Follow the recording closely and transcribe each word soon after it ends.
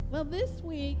Well, this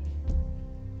week,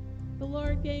 the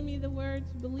Lord gave me the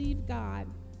words, believe God.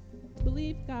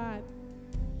 Believe God.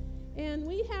 And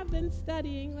we have been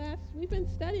studying, we've been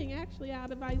studying actually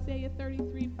out of Isaiah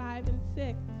 33, 5 and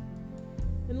 6.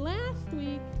 And last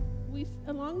week,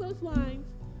 along those lines,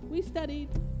 we studied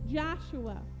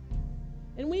Joshua.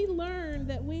 And we learned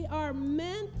that we are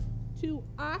meant to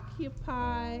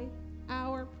occupy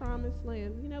our promised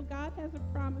land. You know, God has a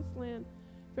promised land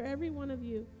for every one of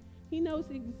you. He knows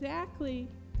exactly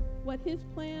what his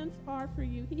plans are for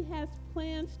you. He has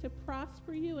plans to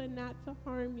prosper you and not to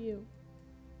harm you.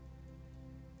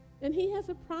 And he has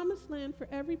a promised land for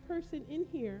every person in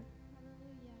here.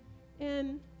 Hallelujah.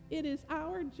 And it is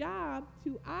our job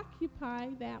to occupy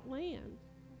that land.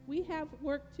 We have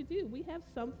work to do. We have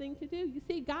something to do. You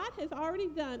see, God has already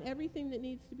done everything that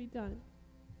needs to be done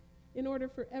in order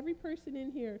for every person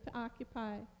in here to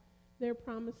occupy their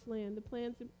promised land, the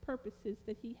plans and purposes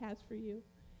that he has for you.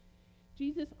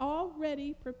 Jesus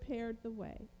already prepared the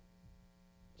way.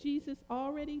 Jesus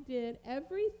already did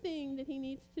everything that he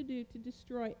needs to do to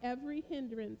destroy every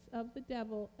hindrance of the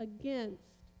devil against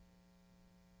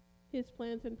his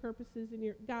plans and purposes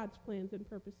in God's plans and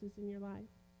purposes in your life.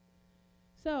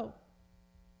 So,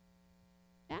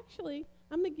 actually,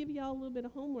 I'm going to give you all a little bit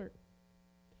of homework.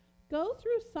 Go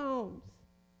through Psalms,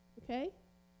 okay?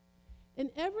 And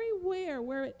everywhere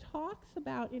where it talks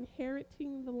about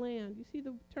inheriting the land, you see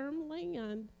the term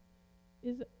land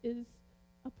is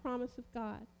a promise of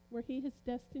God, where he has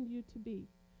destined you to be,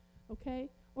 okay?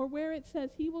 Or where it says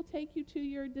he will take you to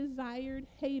your desired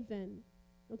haven,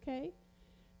 okay?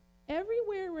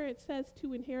 Everywhere where it says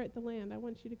to inherit the land, I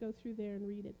want you to go through there and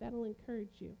read it. That'll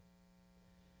encourage you.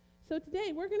 So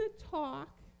today we're going to talk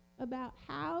about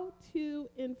how to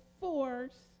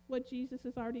enforce what Jesus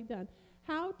has already done.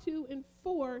 How to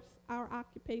enforce our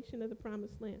occupation of the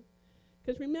promised land.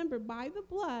 Because remember, by the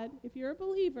blood, if you're a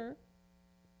believer,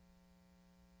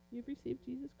 you've received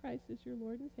Jesus Christ as your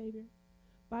Lord and Savior.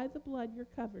 By the blood, you're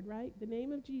covered, right? The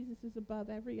name of Jesus is above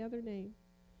every other name.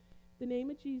 The name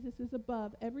of Jesus is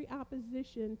above every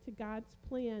opposition to God's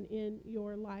plan in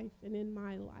your life and in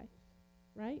my life,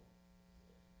 right?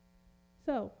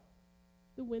 So,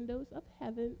 the windows of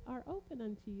heaven are open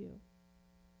unto you.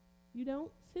 You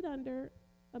don't sit under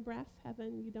a brass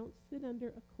heaven. You don't sit under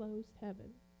a closed heaven.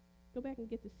 Go back and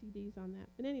get the CDs on that.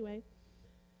 But anyway,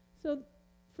 so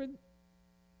for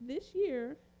this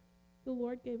year, the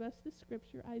Lord gave us the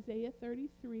scripture, Isaiah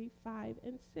 33, 5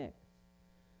 and 6.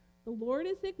 The Lord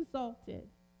is exalted,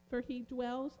 for he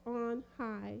dwells on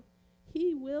high.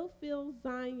 He will fill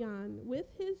Zion with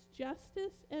his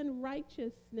justice and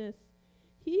righteousness.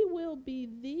 He will be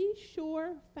the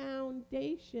sure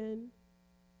foundation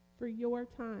for your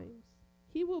times.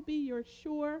 He will be your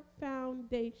sure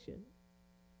foundation.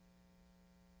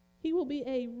 He will be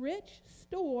a rich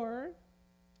store,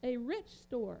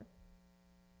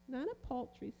 not a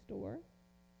paltry store,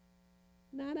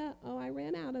 not I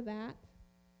ran out of that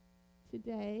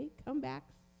today, come back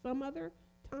some other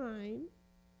time.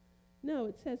 No,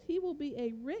 it says he will be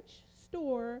a rich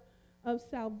store of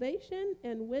salvation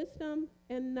and wisdom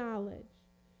and knowledge.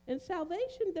 And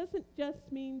salvation doesn't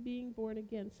just mean being born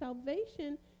again.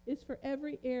 Salvation is for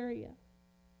every area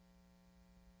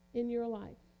in your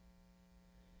life.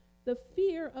 The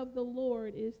fear of the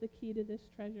Lord is the key to this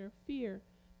treasure. Fear.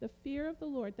 The fear of the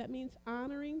Lord. That means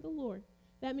honoring the Lord.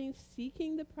 That means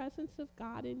seeking the presence of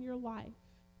God in your life.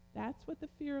 That's what the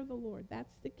fear of the Lord.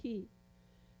 That's the key.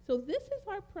 So this is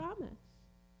our promise.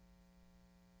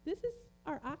 This is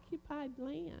our occupied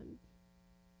land.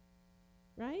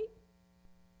 Right?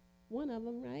 One of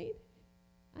them, right?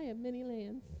 I have many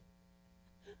lands.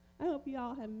 I hope you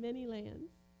all have many lands.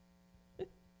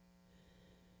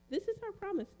 This is our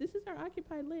promise. This is our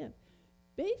occupied land.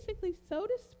 Basically, so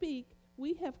to speak,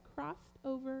 we have crossed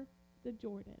over the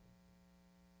Jordan.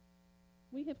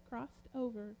 We have crossed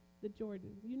over the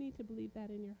Jordan. You need to believe that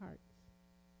in your hearts.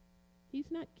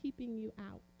 He's not keeping you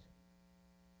out.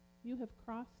 You have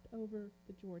crossed over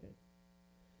the Jordan.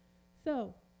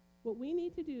 So, what we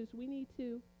need to do is we need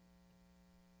to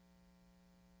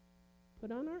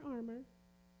put on our armor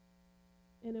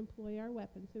and employ our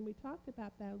weapons. And we talked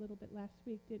about that a little bit last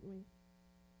week, didn't we?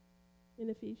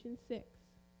 In Ephesians 6.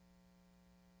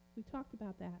 We talked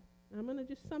about that. I'm going to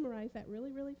just summarize that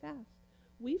really, really fast.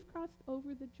 We've crossed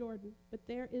over the Jordan, but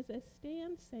there is a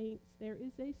stand, saints. There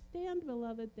is a stand,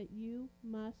 beloved, that you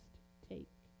must take.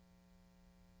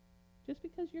 Just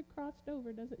because you're crossed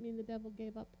over doesn't mean the devil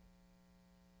gave up.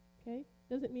 Okay?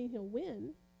 Doesn't mean he'll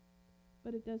win,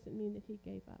 but it doesn't mean that he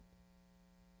gave up.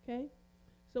 Okay?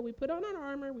 So we put on our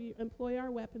armor, we employ our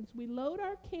weapons, we load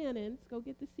our cannons, go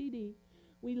get the CD.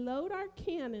 We load our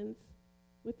cannons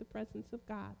with the presence of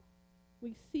God.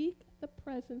 We seek the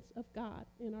presence of God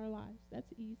in our lives.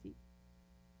 That's easy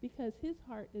because his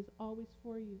heart is always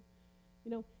for you.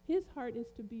 You know, his heart is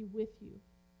to be with you.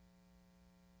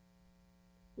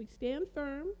 We stand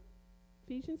firm.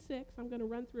 Ephesians 6, I'm going to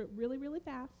run through it really, really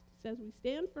fast. It says we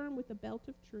stand firm with the belt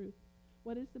of truth.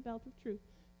 What is the belt of truth?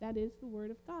 That is the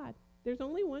word of God. There's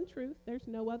only one truth. There's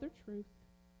no other truth.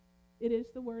 It is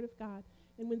the word of God.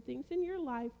 And when things in your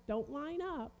life don't line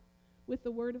up with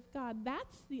the word of God,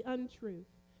 that's the untruth.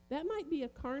 That might be a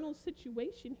carnal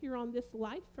situation here on this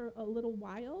life for a little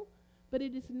while, but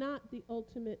it is not the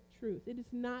ultimate truth. It is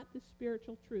not the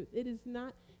spiritual truth. It is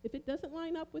not, if it doesn't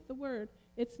line up with the word,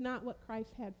 it's not what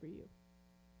Christ had for you.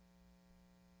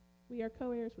 We are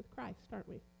co-heirs with Christ, aren't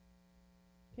we?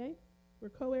 Okay? We're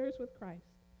co-heirs with Christ.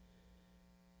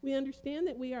 We understand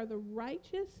that we are the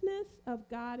righteousness of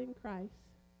God in Christ.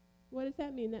 What does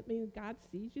that mean? That means God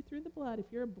sees you through the blood. If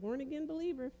you're a born-again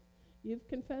believer, if you've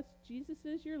confessed Jesus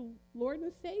as your Lord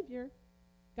and Savior,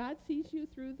 God sees you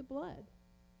through the blood,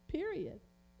 period.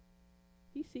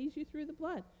 He sees you through the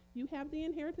blood. You have the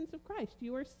inheritance of Christ.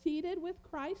 You are seated with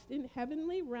Christ in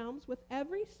heavenly realms with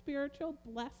every spiritual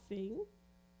blessing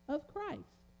of Christ.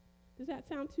 Does that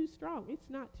sound too strong? It's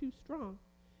not too strong.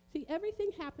 See,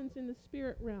 everything happens in the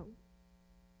spirit realm.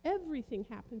 Everything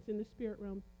happens in the spirit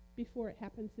realm before it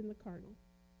happens in the carnal.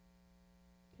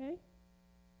 Okay?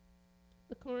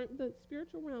 The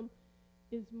spiritual realm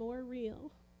is more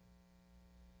real.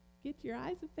 Get your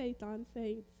eyes of faith on,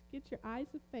 saints. Get your eyes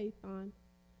of faith on.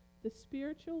 The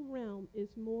spiritual realm is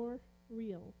more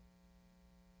real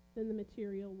than the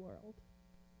material world.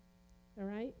 All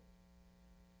right?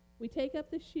 We take up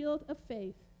the shield of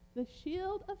faith. The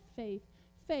shield of faith.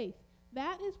 Faith.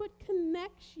 That is what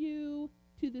connects you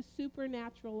to the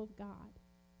supernatural of God.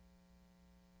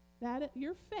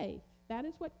 Your faith. That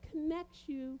is what connects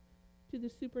you to the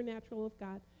supernatural of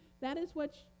God. That is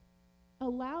what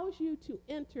allows you to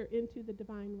enter into the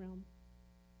divine realm.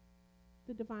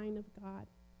 The divine of God.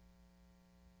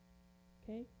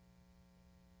 Okay?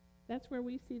 That's where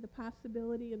we see the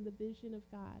possibility and the vision of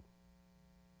God.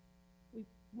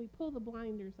 We pull the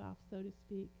blinders off, so to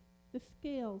speak. The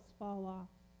scales fall off.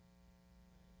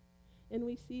 And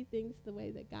we see things the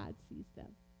way that God sees them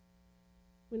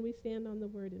when we stand on the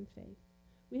word in faith.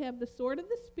 We have the sword of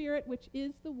the Spirit, which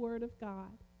is the word of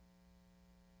God.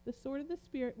 The sword of the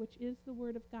Spirit, which is the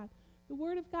word of God. The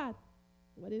word of God.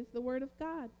 What is the word of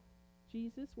God?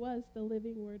 Jesus was the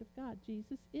living word of God.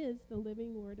 Jesus is the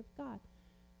living word of God.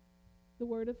 The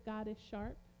word of God is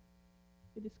sharp.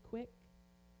 It is quick.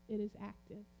 It is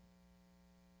active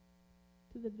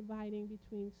to the dividing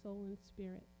between soul and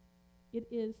spirit. It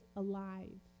is alive.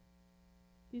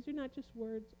 These are not just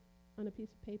words on a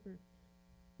piece of paper.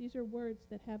 These are words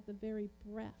that have the very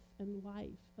breath and life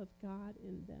of God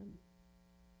in them.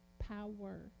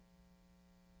 Power.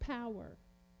 Power.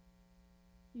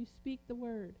 You speak the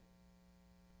word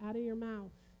out of your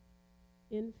mouth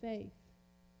in faith.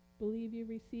 Believe you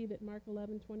receive it. Mark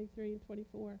 11:23 and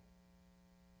 24.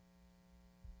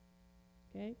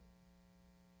 Okay?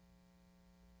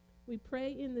 We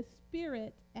pray in the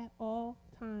Spirit at all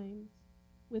times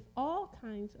with all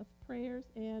kinds of prayers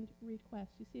and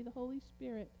requests. You see, the Holy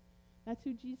Spirit, that's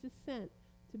who Jesus sent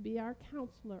to be our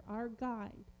counselor, our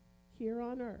guide here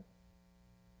on earth.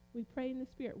 We pray in the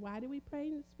Spirit. Why do we pray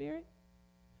in the Spirit?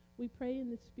 We pray in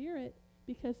the Spirit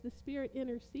because the Spirit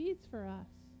intercedes for us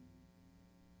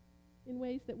in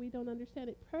ways that we don't understand.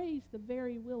 It prays the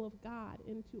very will of God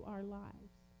into our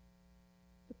lives.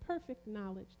 The perfect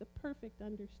knowledge, the perfect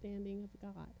understanding of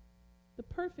God, the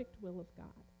perfect will of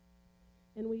God.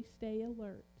 And we stay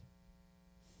alert.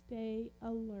 Stay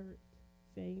alert,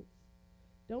 saints.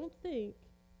 Don't think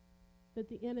that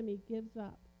the enemy gives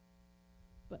up,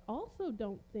 but also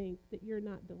don't think that you're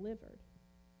not delivered.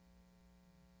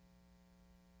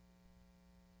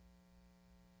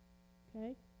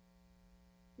 Okay?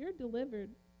 You're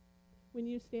delivered when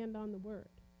you stand on the word.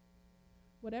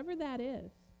 Whatever that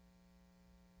is.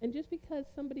 And just because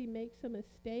somebody makes a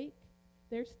mistake,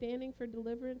 they're standing for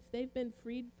deliverance, they've been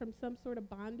freed from some sort of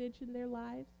bondage in their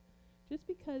lives. Just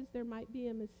because there might be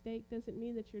a mistake doesn't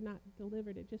mean that you're not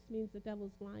delivered. It just means the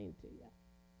devil's lying to you.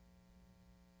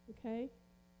 Okay?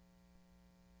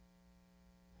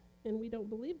 And we don't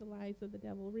believe the lies of the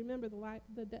devil. Remember,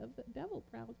 the devil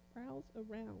prowls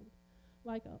around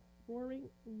like a roaring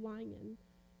lion,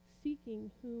 seeking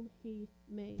whom he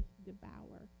may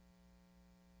devour.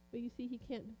 But you see, he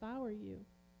can't devour you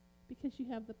because you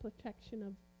have the protection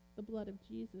of the blood of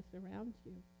Jesus around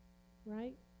you,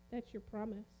 right? That's your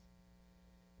promise.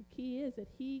 The key is that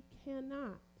he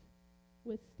cannot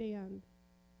withstand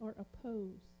or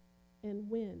oppose and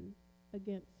win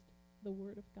against the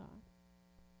Word of God.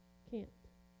 Can't.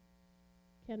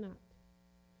 Cannot.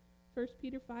 1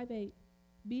 Peter 5:8.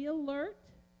 Be alert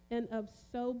and of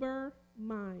sober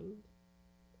mind.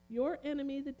 Your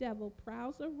enemy, the devil,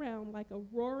 prowls around like a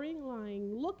roaring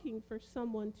lion looking for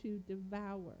someone to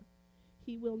devour.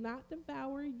 He will not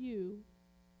devour you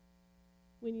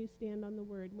when you stand on the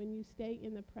Word, when you stay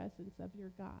in the presence of your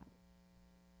God.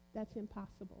 That's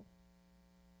impossible.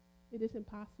 It is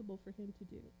impossible for him to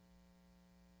do.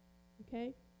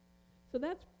 Okay? So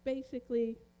that's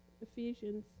basically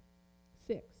Ephesians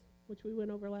 6, which we went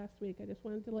over last week. I just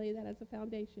wanted to lay that as a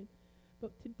foundation.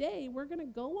 But today we're going to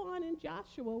go on in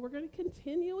Joshua. We're going to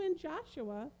continue in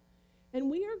Joshua, and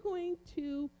we are going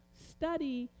to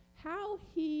study how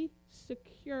he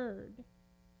secured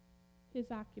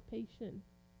his occupation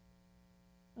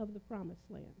of the promised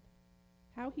land,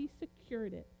 how he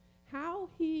secured it, how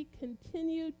he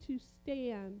continued to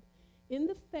stand in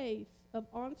the face of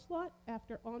onslaught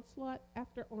after onslaught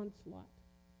after onslaught,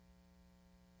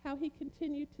 how he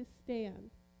continued to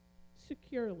stand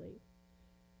securely.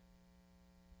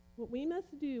 What we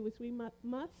must do is we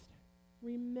must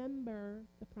remember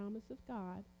the promise of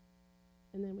God,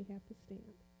 and then we have to stand.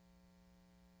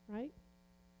 Right?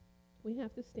 We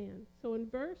have to stand. So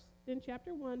in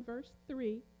chapter 1, verse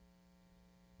 3,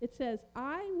 it says,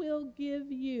 I will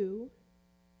give you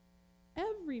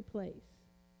every place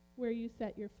where you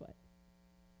set your foot.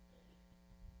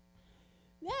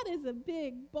 That is a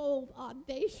big, bold,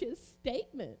 audacious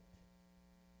statement.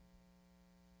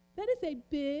 That is a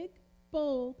big,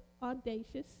 bold,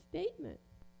 audacious statement.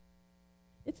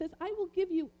 It says, I will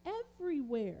give you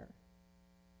everywhere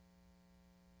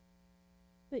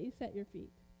that you set your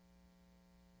feet.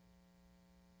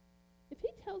 If he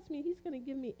tells me he's going to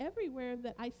give me everywhere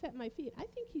that I set my feet, I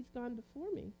think he's gone before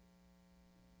me.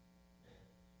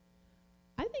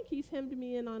 I think he's hemmed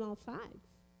me in on all sides.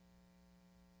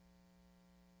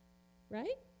 Right?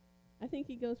 I think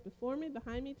he goes before me,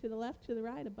 behind me, to the left, to the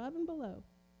right, above and below.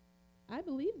 I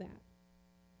believe that.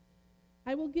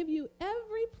 I will give you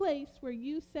every place where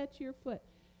you set your foot.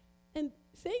 And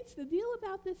saints, the deal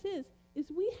about this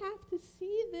is we have to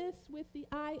see this with the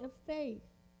eye of faith.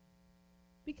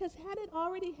 Because had it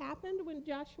already happened when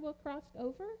Joshua crossed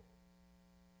over?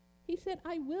 He said,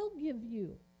 I will give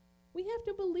you. We have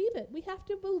to believe it. We have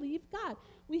to believe God.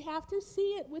 We have to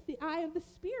see it with the eye of the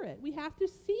Spirit. We have to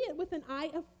see it with an eye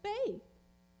of faith.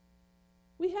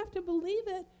 We have to believe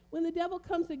it when the devil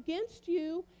comes against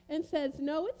you and says,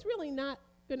 no, it's really not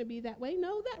going to be that way.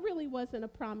 No, that really wasn't a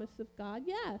promise of God.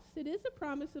 Yes, it is a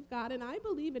promise of God, and I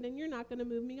believe it, and you're not going to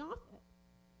move me off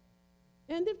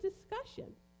it. End of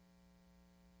discussion.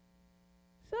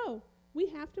 So, we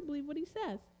have to believe what he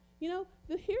says. You know,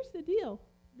 here's the deal.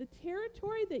 The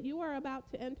territory that you are about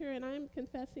to enter, and I'm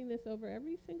confessing this over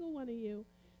every single one of you,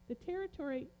 the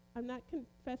territory, I'm not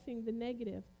confessing the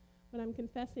negative. What I'm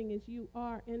confessing is you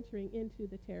are entering into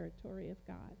the territory of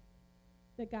God,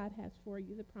 that God has for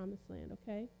you, the promised land,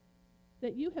 okay?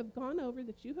 That you have gone over,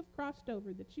 that you have crossed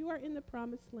over, that you are in the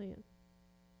promised land.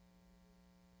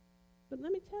 But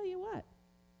let me tell you what.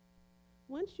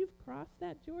 Once you've crossed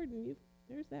that Jordan,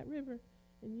 there's that river,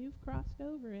 and you've crossed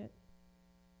over it,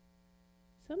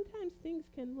 sometimes things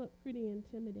can look pretty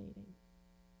intimidating.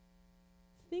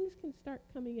 Things can start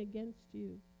coming against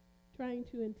you, trying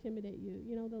to intimidate you.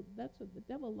 You know, that's what the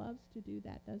devil loves to do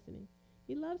that, doesn't he?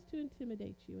 He loves to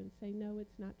intimidate you and say, no,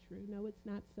 it's not true. No, it's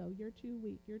not so. You're too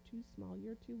weak. You're too small.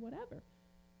 You're too whatever.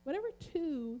 Whatever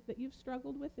two that you've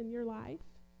struggled with in your life,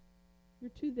 you're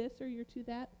too this or you're too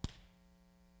that,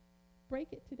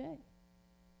 break it today.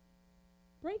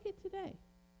 Break it today.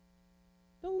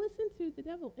 Don't listen to the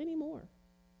devil anymore.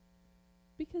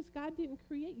 Because God didn't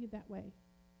create you that way.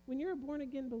 When you're a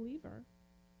born-again believer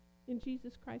in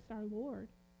Jesus Christ our Lord,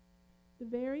 the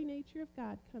very nature of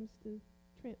God comes to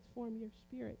transform your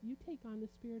spirit. You take on the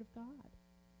Spirit of God.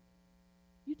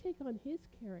 You take on his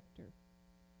character.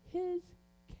 His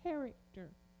character.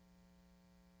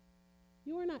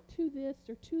 You are not to this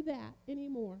or to that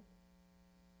anymore.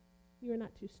 You are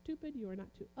not too stupid. You are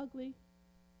not too ugly.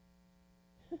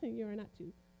 You are not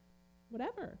too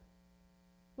whatever.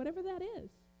 Whatever that is.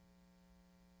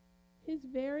 His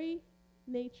very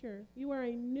nature. You are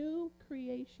a new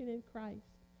creation in Christ.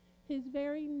 His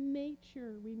very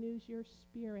nature renews your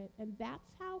spirit, and that's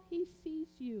how he sees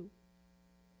you.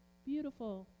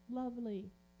 Beautiful, lovely,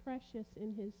 precious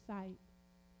in his sight.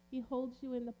 He holds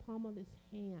you in the palm of his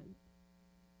hand.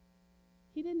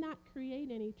 He did not create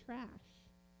any trash.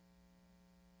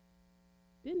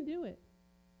 Didn't do it.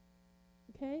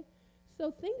 Okay? So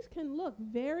things can look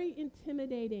very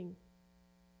intimidating.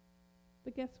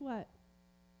 But guess what?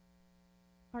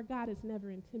 Our God is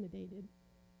never intimidated.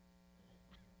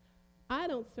 I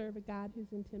don't serve a God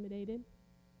who's intimidated.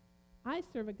 I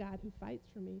serve a God who fights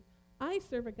for me. I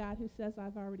serve a God who says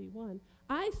I've already won.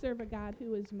 I serve a God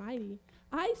who is mighty.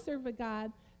 I serve a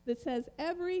God that says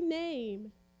every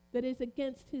name that is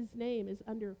against his name is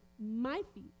under my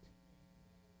feet.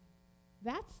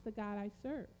 That's the God I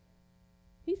serve.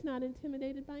 He's not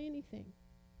intimidated by anything.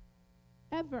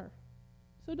 Ever.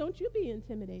 So don't you be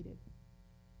intimidated.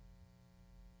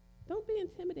 Don't be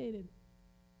intimidated.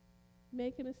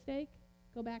 Make a mistake,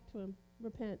 go back to him.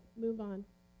 Repent. Move on.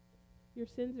 Your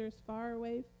sins are as far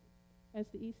away as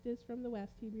the east is from the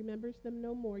west. He remembers them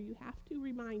no more. You have to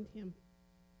remind him.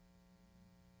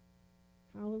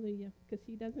 Hallelujah. Because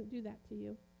he doesn't do that to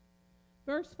you.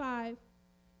 Verse 5,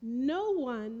 no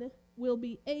one will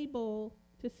be able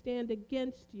to stand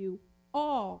against you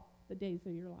all the days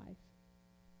of your life.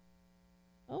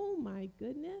 Oh my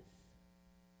goodness.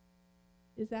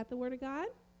 Is that the word of God?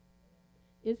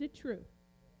 Is it true?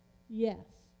 Yes.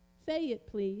 Say it,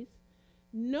 please.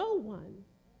 No one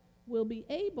will be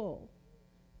able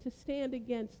to stand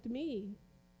against me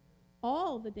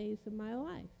all the days of my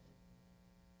life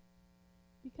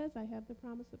because I have the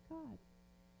promise of God.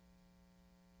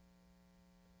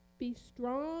 Be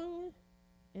strong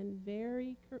and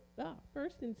very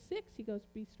first in 6 he goes,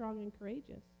 be strong and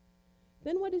courageous.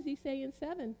 Then what does he say in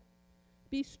 7?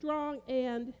 Be strong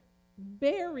and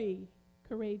very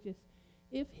courageous.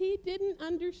 If he didn't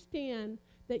understand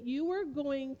that you were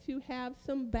going to have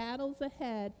some battles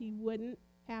ahead, he wouldn't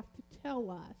have to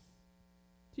tell us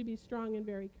to be strong and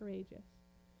very courageous.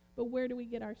 But where do we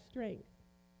get our strength?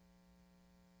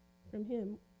 From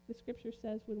him. The scripture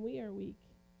says when we are weak,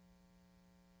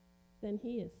 then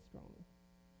he is strong.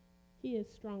 He is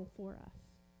strong for us,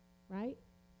 right?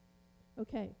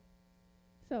 Okay,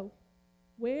 so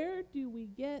where do we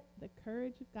get the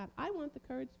courage of God? I want the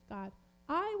courage of God.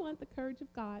 I want the courage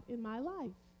of God in my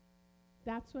life.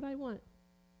 That's what I want.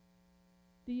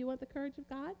 Do you want the courage of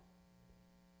God?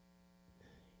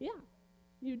 Yeah,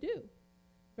 you do.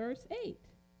 Verse 8.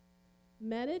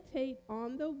 Meditate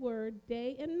on the word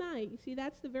day and night. You see,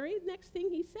 that's the very next thing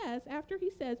he says after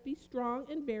he says, be strong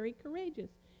and very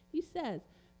courageous. He says,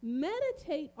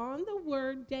 meditate on the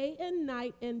word day and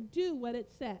night and do what it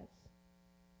says.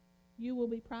 You will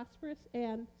be prosperous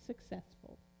and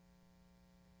successful.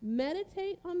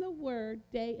 Meditate on the word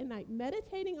day and night.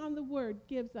 Meditating on the word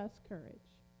gives us courage.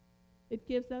 It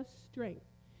gives us strength.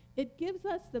 It gives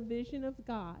us the vision of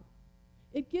God.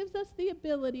 It gives us the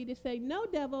ability to say, no,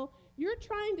 devil, you're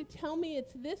trying to tell me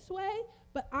it's this way,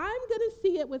 but I'm going to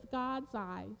see it with God's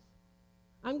eyes.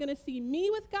 I'm going to see me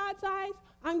with God's eyes.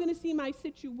 I'm going to see my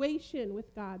situation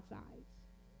with God's eyes.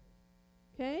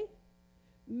 Okay?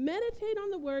 Meditate on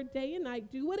the word day and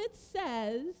night. Do what it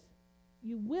says.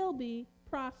 You will be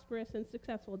prosperous and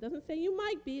successful. It doesn't say you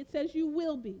might be. It says you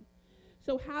will be.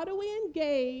 So how do we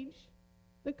engage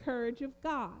the courage of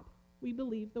God? We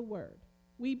believe the word.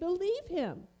 We believe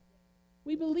him.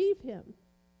 We believe him.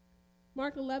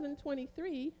 Mark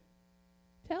 11:23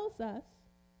 tells us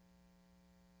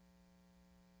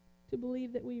to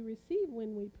believe that we receive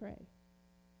when we pray,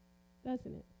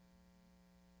 doesn't it?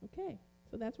 Okay,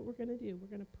 so that's what we're going to do. We're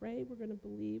going to pray. We're going to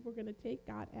believe. We're going to take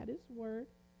God at his word.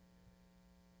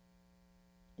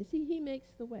 And see, he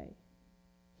makes the way.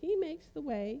 He makes the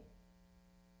way.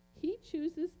 He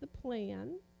chooses the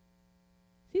plan.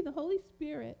 See, the Holy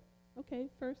Spirit, okay,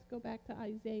 first go back to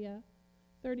Isaiah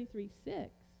 33:6.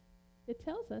 It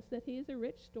tells us that he is a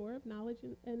rich store of knowledge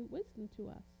and wisdom to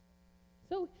us.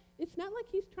 So it's not like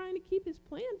he's trying to keep his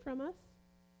plan from us.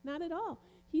 Not at all.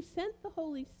 He sent the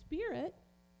Holy Spirit.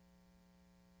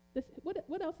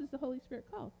 What else is the Holy Spirit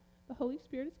called? The Holy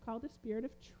Spirit is called a spirit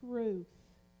of truth.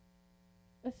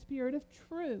 A spirit of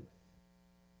truth.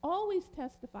 Always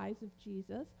testifies of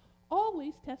Jesus.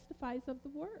 Always testifies of the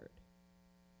word.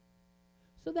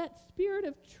 So that spirit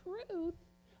of truth,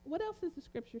 what else does the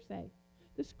scripture say?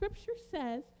 The scripture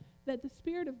says that the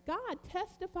Spirit of God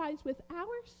testifies with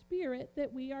our spirit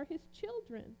that we are his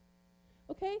children.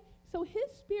 Okay? So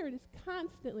his spirit is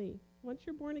constantly, once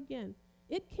you're born again,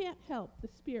 it can't help the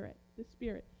spirit.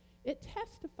 It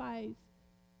testifies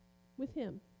with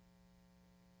him.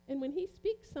 And when he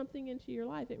speaks something into your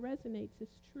life, it resonates as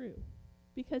true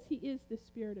because he is the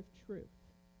Spirit of truth.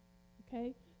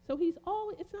 Okay? So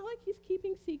it's not like he's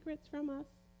keeping secrets from us.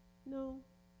 No.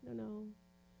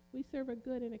 We serve a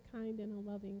good and a kind and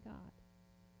a loving God.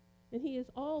 And he is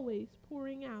always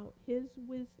pouring out his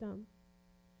wisdom.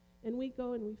 And we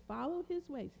go and we follow his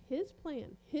ways, his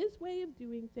plan, his way of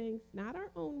doing things, not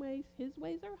our own ways. His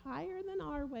ways are higher than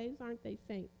our ways, aren't they,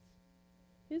 saints?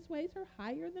 His ways are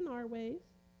higher than our ways.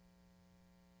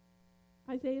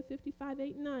 Isaiah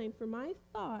 55:8-9, for my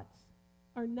thoughts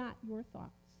are not your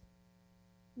thoughts.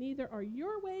 Neither are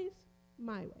your ways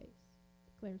my ways,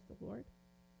 declares the Lord.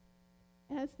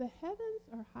 As the heavens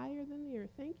are higher than the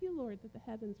earth. Thank you, Lord, that the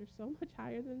heavens are so much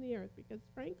higher than the earth, because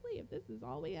frankly, if this is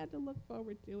all we had to look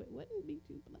forward to, it wouldn't be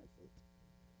too pleasant.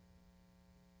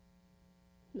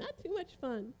 Not too much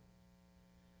fun.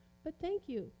 But thank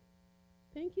you.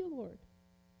 Thank you, Lord,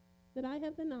 that I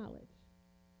have the knowledge,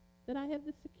 that I have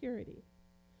the security,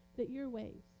 that your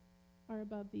ways are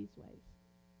above these ways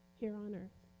here on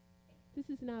earth. This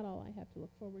is not all I have to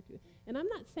look forward to. And I'm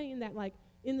not saying that like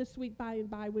in the sweet by and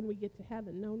by when we get to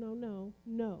heaven.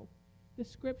 No. The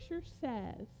scripture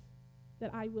says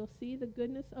that I will see the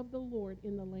goodness of the Lord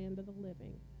in the land of the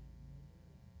living.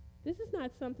 This is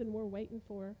not something we're waiting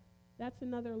for. That's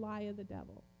another lie of the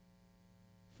devil.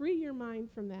 Free your mind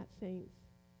from that, saints.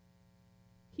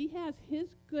 He has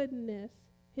his goodness,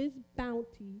 his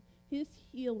bounty, his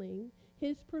healing,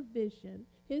 his provision,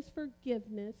 his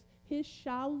forgiveness, his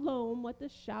shalom. What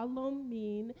does shalom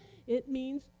mean? It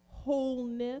means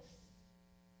wholeness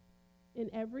in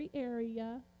every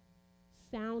area,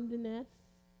 soundness.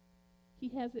 He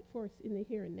has it for us in the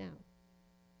here and now.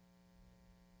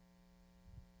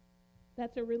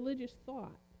 That's a religious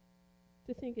thought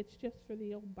to think it's just for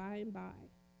the old by and by.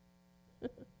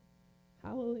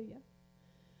 Hallelujah.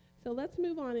 So let's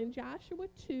move on. In Joshua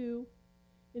 2,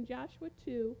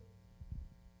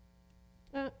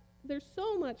 there's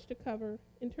so much to cover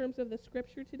in terms of the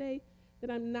scripture today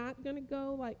that I'm not going to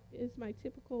go like is my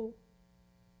typical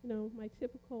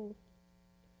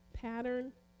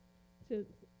pattern to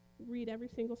read every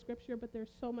single scripture, but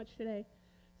there's so much today.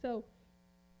 So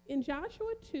in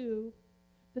Joshua 2,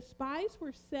 the spies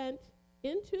were sent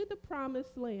into the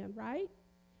promised land, right?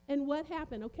 And what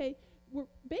happened? Okay, we're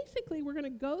going to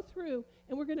go through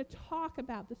and we're going to talk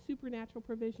about the supernatural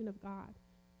provision of God.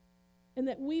 And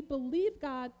that we believe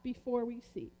God before we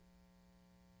see.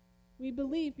 We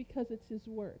believe because it's his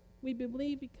word. We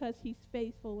believe because he's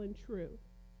faithful and true.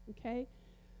 Okay?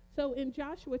 So in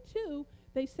Joshua 2,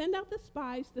 they send out the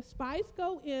spies. The spies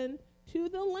go in to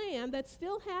the land that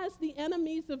still has the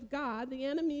enemies of God, the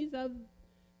enemies of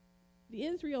the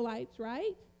Israelites,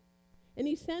 right? And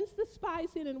he sends the spies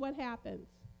in, and what happens?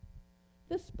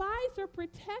 The spies are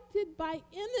protected by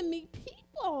enemy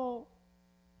people.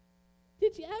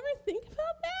 Did you ever think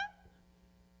about that?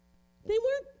 They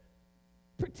weren't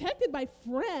protected by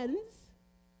friends.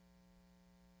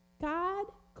 God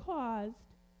caused,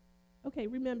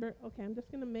 remember, I'm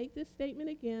just going to make this statement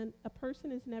again. A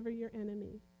person is never your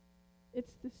enemy.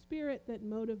 It's the spirit that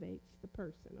motivates the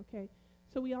person, okay?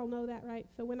 So we all know that, right?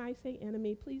 So when I say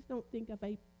enemy, please don't think of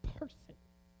a person,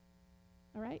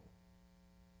 all right?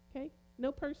 Okay?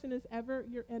 No person is ever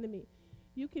your enemy.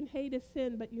 You can hate a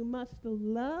sin, but you must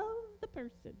love the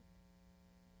person,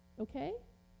 okay?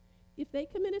 If they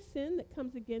commit a sin that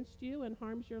comes against you and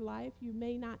harms your life, you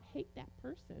may not hate that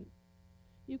person.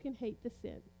 You can hate the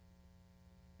sin.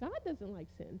 God doesn't like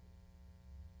sin,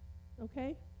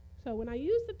 okay? So when I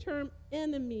use the term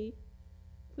enemy,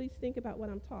 please think about what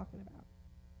I'm talking about.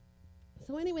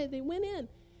 So anyway, they went in,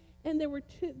 and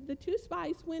the two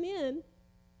spies went in,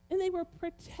 and they were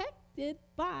protected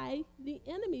by the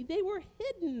enemy. They were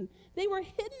hidden. They were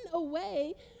hidden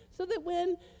away so that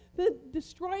when the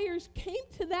destroyers came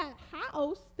to that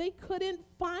house, they couldn't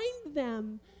find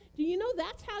them. Do you know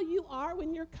that's how you are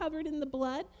when you're covered in the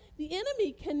blood? The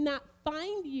enemy cannot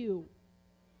find you.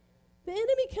 The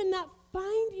enemy cannot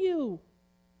find you.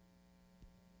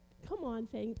 Come on,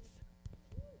 saints.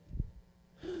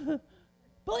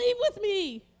 Believe with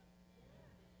me.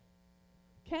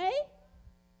 Okay?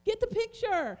 Get the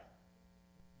picture.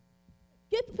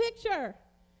 Get the picture.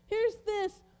 Here's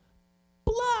this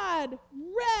blood,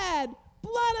 red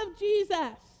blood of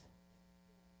Jesus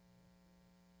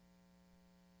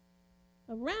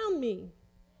around me,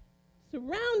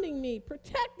 surrounding me,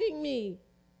 protecting me.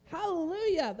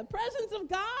 Hallelujah. The presence of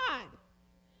God.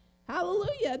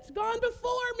 Hallelujah. It's gone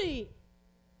before me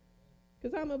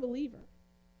because I'm a believer.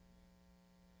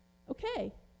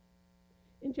 Okay.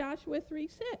 In Joshua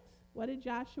 3:6, what did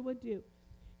Joshua do?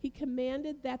 He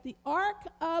commanded that the Ark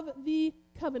of the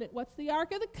Covenant, what's the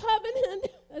Ark of the Covenant?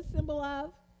 A symbol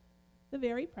of the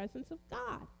very presence of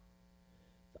God.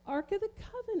 The Ark of the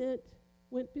Covenant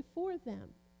went before them.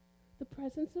 The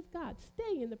presence of God.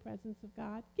 Stay in the presence of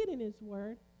God. Get in his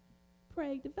word.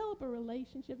 Pray. Develop a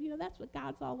relationship. You know, that's what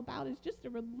God's all about, is just a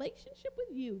relationship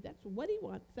with you. That's what he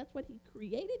wants. That's what he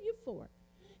created you for,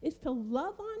 is to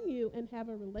love on you and have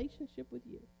a relationship with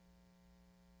you.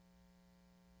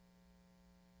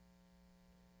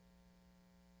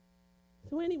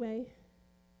 So anyway,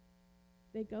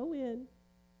 they go in.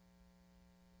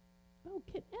 Oh,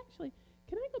 can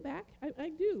I go back? I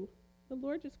do. The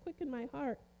Lord just quickened my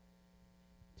heart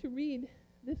to read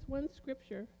this one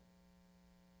scripture.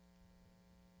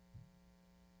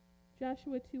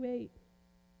 Joshua 2:8.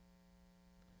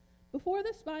 Before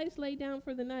the spies lay down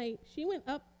for the night, she went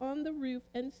up on the roof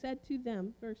and said to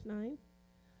them, verse 9,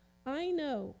 I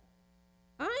know,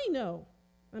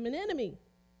 I'm an enemy,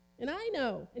 and I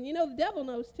know, and you know the devil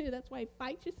knows too, that's why he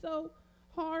fights you so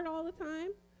hard all the time.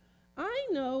 I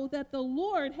know that the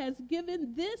Lord has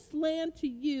given this land to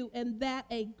you, and that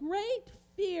a great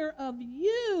fear of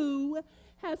you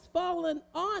has fallen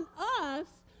on us,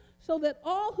 so that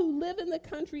all who live in the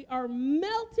country are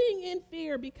melting in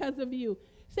fear because of you.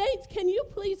 Saints, can you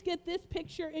please get this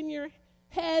picture in your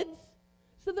heads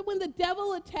so that when the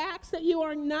devil attacks that you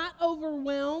are not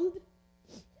overwhelmed?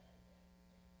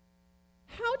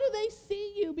 How do they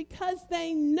see you? Because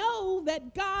they know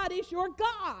that God is your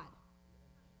God.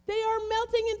 They are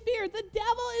melting in fear. The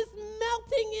devil is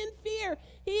melting in fear.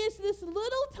 He is this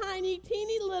little tiny,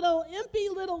 teeny little,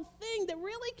 impy little thing that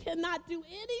really cannot do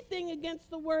anything against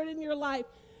the word in your life.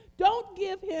 Don't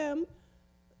give him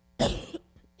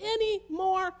any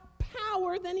more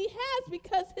power than he has,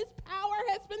 because his power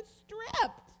has been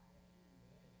stripped.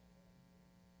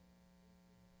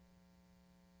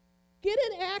 Get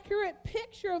an accurate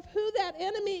picture of who that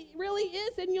enemy really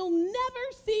is, and you'll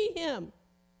never see him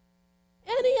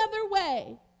any other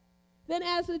way than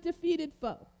as a defeated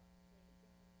foe.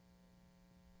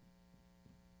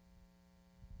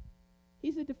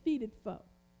 He's a defeated foe.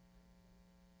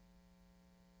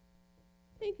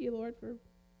 Thank you, Lord, for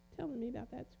telling me about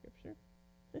that scripture.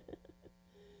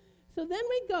 So then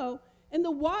we go, and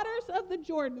the waters of the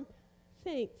Jordan,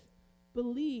 saints,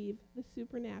 believe the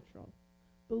supernatural.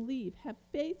 Believe, have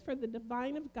faith for the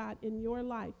divine of God in your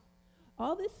life.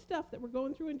 All this stuff that we're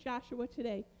going through in Joshua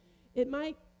today, it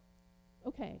might,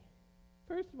 okay,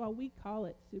 first of all, we call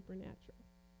it supernatural.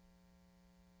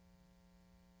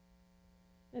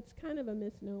 That's kind of a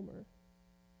misnomer.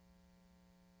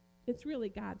 It's really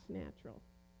God's natural.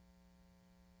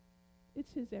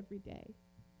 It's his everyday.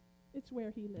 It's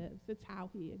where he lives. It's how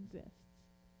he exists.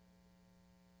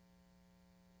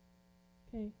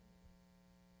 Okay?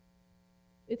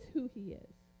 It's who he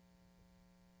is.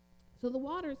 So the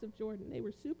waters of Jordan, they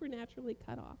were supernaturally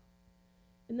cut off.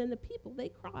 And then the people, they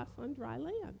cross on dry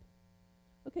land.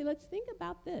 Okay, let's think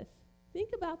about this. Think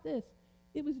about this.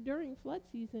 It was during flood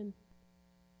season.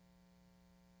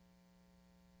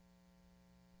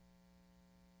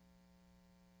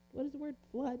 What does the word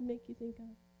flood make you think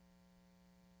of?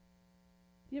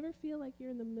 Do you ever feel like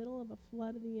you're in the middle of a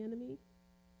flood of the enemy?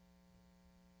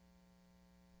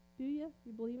 Do you?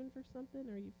 You believing for something,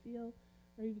 or you feel,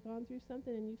 or you've gone through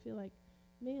something and you feel like,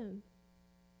 man,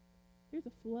 here's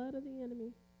a flood of the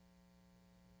enemy.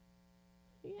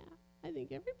 Yeah, I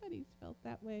think everybody's felt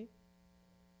that way.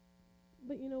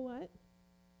 But you know what?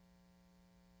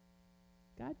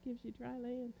 God gives you dry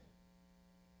land.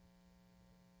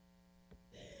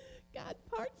 God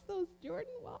parts those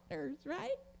Jordan waters, right?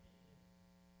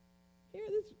 Here,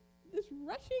 this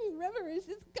rushing river is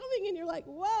just coming, and you're like,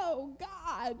 whoa,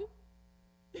 God.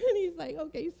 And he's like,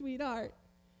 okay, sweetheart.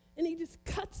 And he just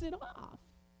cuts it off.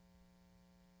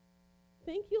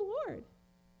 Thank you, Lord.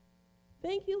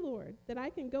 Thank you, Lord, that I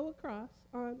can go across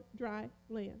on dry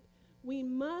land. We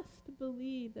must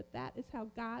believe that that is how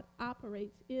God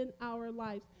operates in our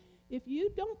lives. If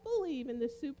you don't believe in the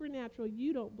supernatural,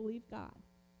 you don't believe God.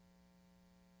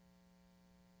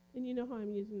 And you know how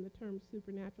I'm using the term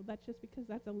supernatural. That's just because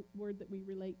that's a word that we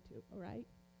relate to, all right?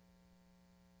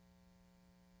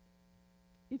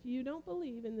 If you don't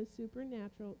believe in the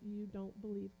supernatural, you don't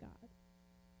believe God.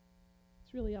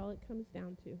 It's really all it comes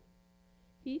down to.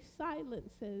 He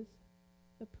silences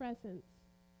the presence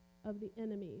of the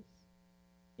enemies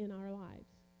in our lives.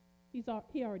 He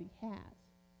already has.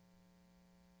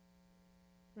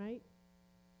 Right?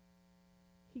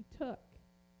 He took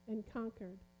and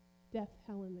conquered death,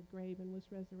 hell, and the grave, and was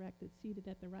resurrected, seated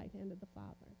at the right hand of the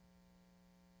Father.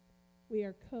 We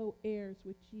are co-heirs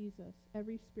with Jesus.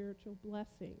 Every spiritual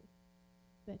blessing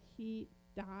that he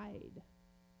died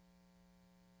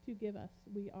to give us,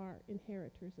 we are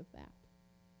inheritors of that.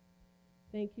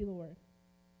 Thank you, Lord.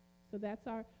 So that's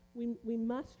we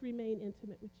must remain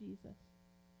intimate with Jesus.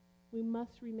 We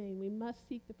must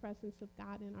seek the presence of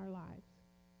God in our lives.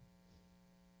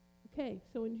 Okay,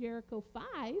 so in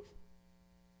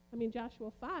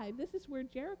Joshua 5, this is where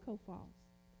Jericho falls.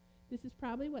 This is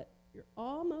probably what you're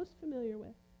all most familiar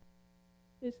with,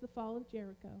 is the fall of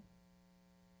Jericho.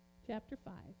 Chapter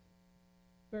 5,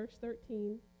 verse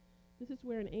 13. This is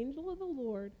where an angel of the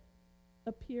Lord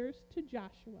appears to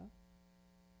Joshua.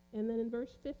 And then in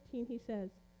verse 15 he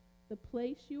says, the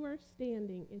place you are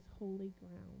standing is holy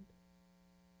ground.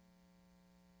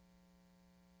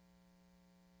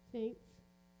 Saints,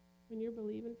 when you're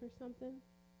believing for something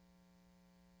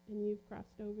and you've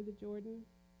crossed over the Jordan,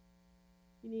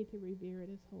 you need to revere it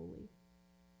as holy.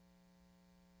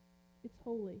 It's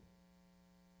holy.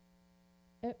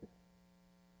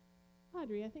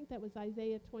 Audrey, I think that was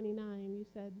Isaiah 29 you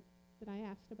said that I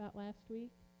asked about last week.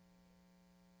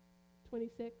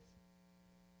 26,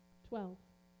 12.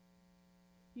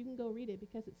 You can go read it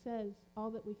because it says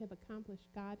all that we have accomplished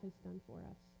God has done for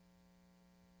us.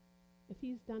 If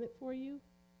he's done it for you,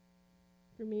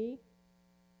 for me,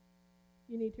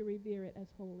 you need to revere it as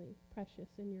holy, precious,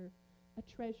 and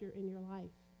a treasure in your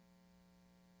life.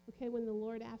 Okay, when the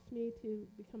Lord asked me to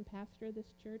become pastor of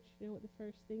this church, you know what the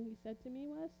first thing he said to me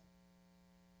was?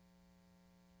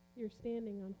 You're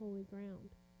standing on holy ground.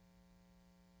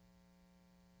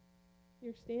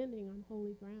 You're standing on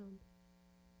holy ground.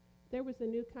 There was a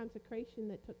new consecration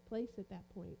that took place at that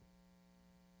point.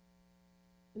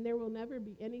 And there will never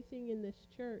be anything in this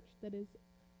church that is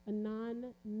a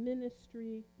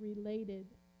non-ministry related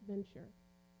venture.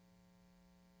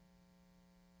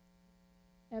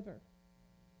 Ever.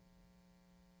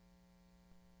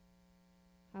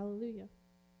 Hallelujah.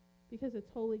 Because it's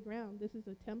holy ground. This is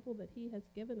a temple that he has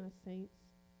given us, saints.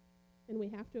 And we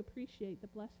have to appreciate the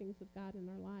blessings of God in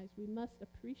our lives. We must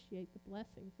appreciate the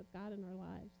blessings of God in our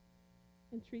lives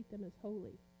and treat them as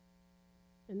holy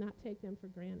and not take them for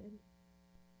granted.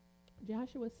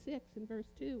 Joshua 6 in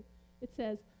verse 2, it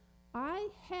says, I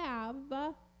have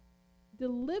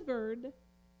delivered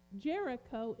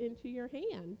Jericho into your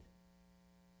hand.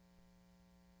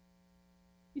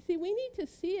 You see, we need to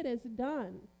see it as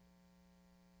done.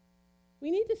 We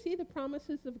need to see the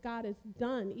promises of God as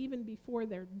done even before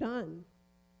they're done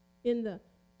in the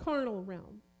carnal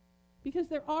realm, because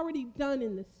they're already done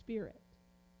in the spirit.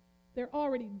 They're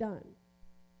already done.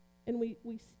 And we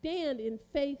stand in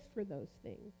faith for those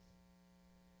things.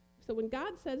 So when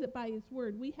God says it by his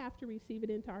word, we have to receive it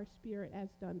into our spirit as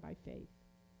done by faith.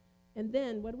 And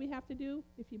then what do we have to do?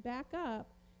 If you back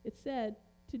up, it said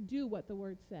to do what the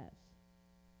word says.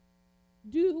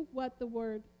 Do what the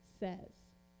word says.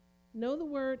 Know the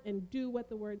word and do what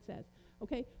the word says.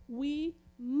 Okay? We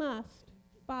must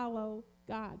follow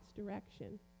God's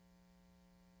direction.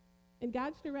 And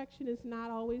God's direction is not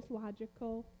always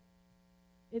logical.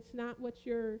 It's not what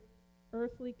your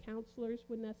earthly counselors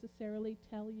would necessarily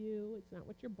tell you. It's not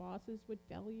what your bosses would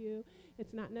tell you.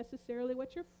 It's not necessarily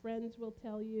what your friends will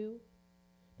tell you.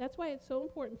 That's why it's so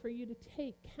important for you to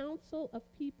take counsel of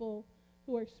people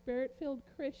who are spirit-filled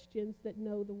Christians that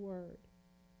know the word.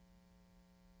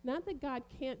 Not that God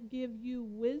can't give you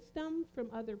wisdom from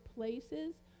other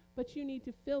places, but you need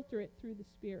to filter it through the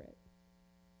Spirit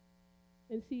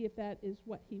and see if that is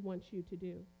what he wants you to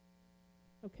do.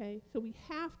 Okay? So we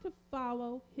have to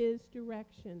follow his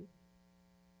direction.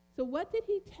 So what did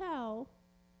he tell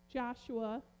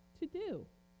Joshua to do?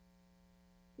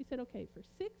 He said, okay, for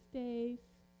 6 days,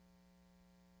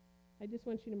 I just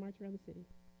want you to march around the city.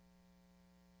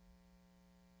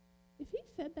 If he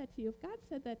said that to you, if God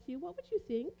said that to you, what would you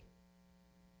think?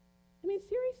 I mean,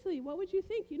 seriously, what would you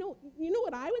think? You know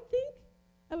what I would think?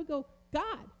 I would go,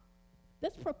 God,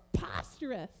 that's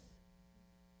preposterous.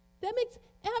 That makes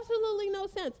absolutely no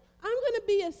sense. I'm going to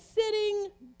be a sitting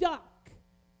duck.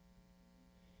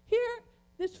 Here,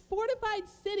 this fortified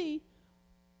city,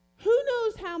 who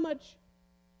knows how much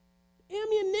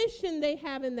ammunition they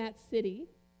have in that city.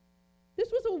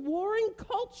 This was a warring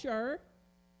culture.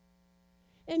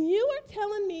 And you are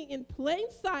telling me in plain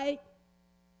sight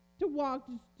to walk,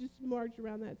 just march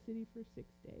around that city for 6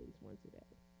 days, once a day.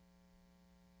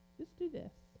 Just do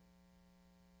this.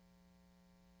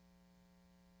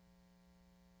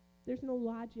 There's no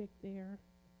logic there.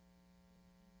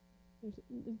 It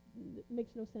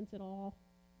makes no sense at all.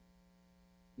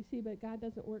 You see, but God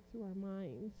doesn't work through our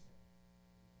minds.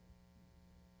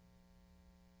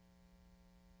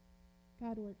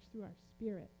 God works through our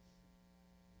spirits.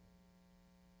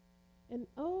 And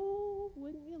oh,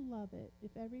 wouldn't you love it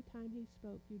if every time he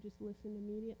spoke, you just listened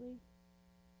immediately?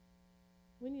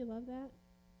 Wouldn't you love that?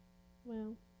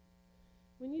 Well,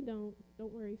 when you don't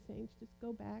worry, saints. Just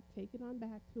go back, take it on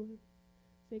back to him.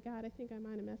 Say, God, I think I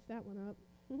might have messed that one up.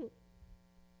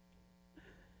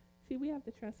 See, we have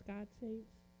to trust God,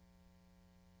 saints.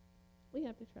 We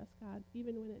have to trust God,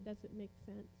 even when it doesn't make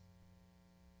sense.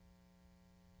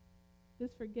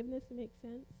 Does forgiveness make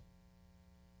sense?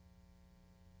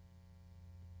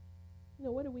 You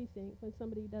know, what do we think when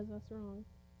somebody does us wrong?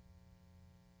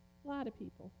 A lot of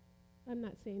people. I'm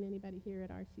not saying anybody here at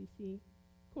RCC.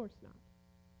 Of course not.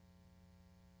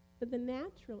 But the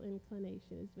natural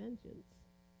inclination is vengeance.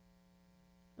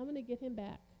 I'm going to get him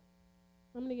back.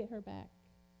 I'm going to get her back.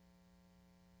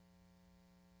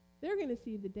 They're going to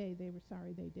see the day they were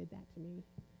sorry they did that to me.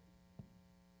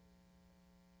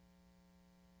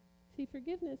 See,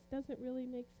 forgiveness doesn't really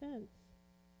make sense.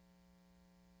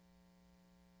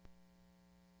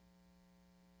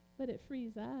 But it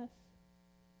frees us.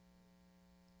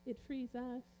 It frees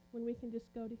us when we can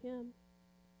just go to him,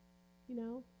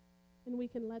 and we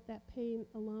can let that pain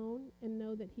alone and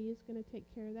know that he is going to take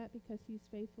care of that because he's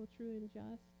faithful, true, and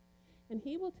just. And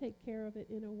he will take care of it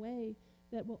in a way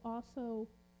that will also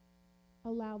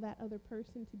allow that other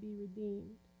person to be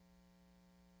redeemed.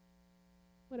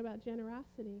 What about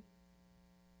generosity?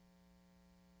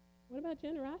 What about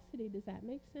generosity? Does that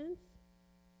make sense?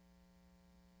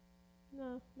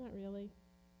 No, not really.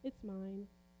 It's mine.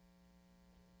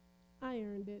 I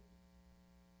earned it.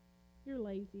 You're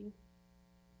lazy.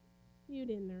 You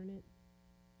didn't earn it.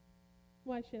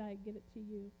 Why should I give it to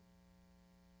you?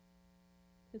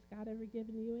 Has God ever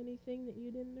given you anything that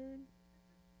you didn't earn?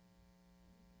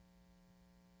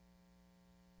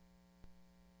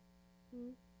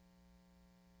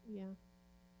 Yeah.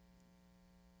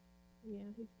 Yeah,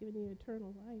 he's given you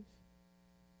eternal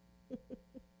life.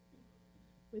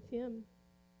 With him.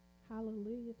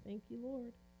 Hallelujah. Thank you,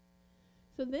 Lord.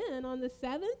 So then on the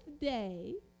seventh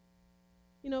day,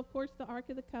 of course, the Ark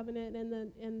of the Covenant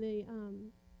and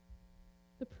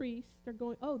the priests are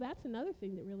going, oh, that's another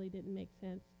thing that really didn't make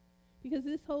sense. Because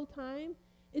this whole time,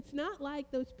 it's not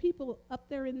like those people up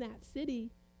there in that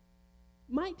city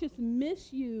might just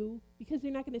miss you because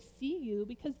they're not going to see you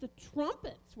because the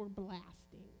trumpets were blasting.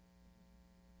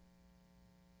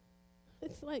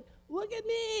 It's like, look at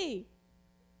me.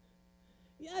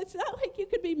 Yeah, it's not like you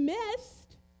could be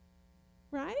missed,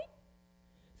 right?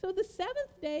 So the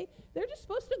seventh day, they're just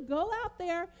supposed to go out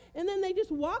there, and then they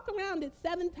just walk around it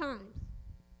 7 times.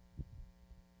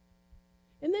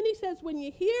 And then he says, when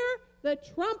you hear the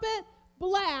trumpet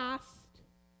blast,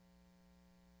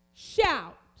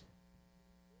 shout.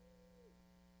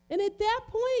 And at that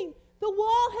point, the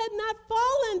wall had not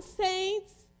fallen,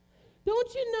 saints.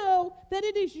 Don't you know that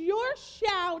it is your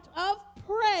shout of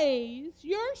praise,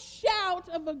 your shout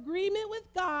of agreement with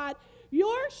God,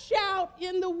 your shout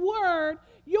in the Word,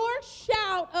 your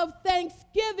shout of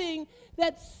thanksgiving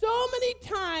that so many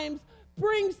times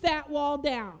brings that wall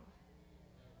down?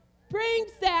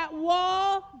 Brings that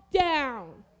wall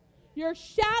down. Your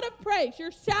shout of praise,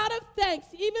 your shout of thanks,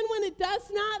 even when it does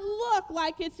not look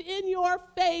like it's in your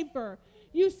favor.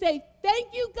 You say,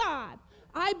 thank you, God.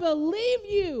 I believe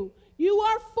you. You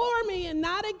are for me and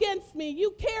not against me.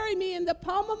 You carry me in the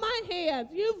palm of my hands.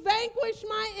 You vanquish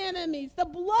my enemies. The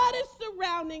blood is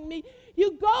surrounding me.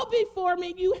 You go before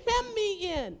me. You hem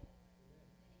me in.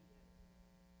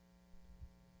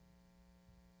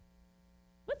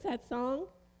 What's that song?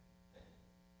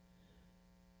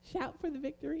 Shout for the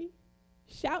victory.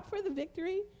 Shout for the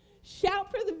victory.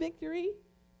 Shout for the victory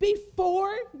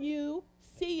before you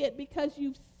see it, because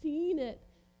you've seen it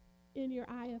in your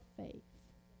eye of faith.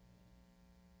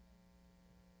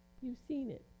 You've seen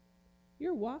it.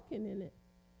 You're walking in it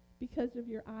because of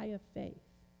your eye of faith.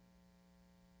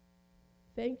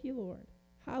 Thank you, Lord.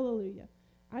 Hallelujah.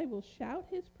 I will shout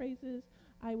his praises.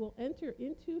 I will enter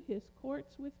into his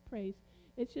courts with praise.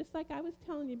 It's just like I was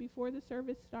telling you before the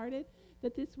service started,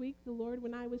 that this week the Lord,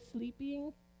 when I was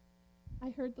sleeping,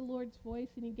 I heard the Lord's voice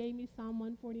and he gave me Psalm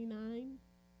 149.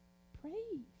 Praise,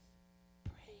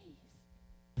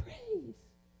 praise, praise.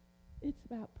 It's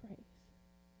about praise.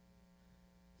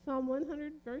 Psalm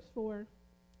 100, verse 4.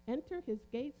 Enter his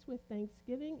gates with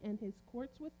thanksgiving and his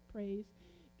courts with praise.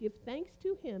 Give thanks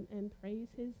to him and praise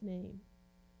his name.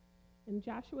 In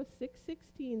Joshua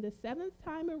 6:16, the 7th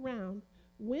time around,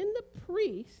 when the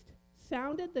priest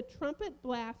sounded the trumpet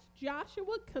blast,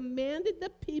 Joshua commanded the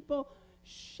people,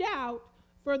 shout,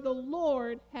 for the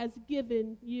Lord has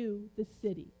given you the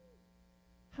city.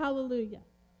 Hallelujah.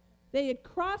 They had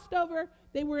crossed over.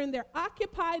 They were in their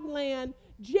occupied land.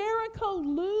 Jericho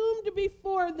loomed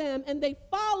before them, and they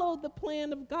followed the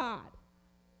plan of God.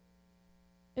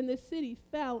 And the city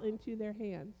fell into their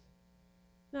hands.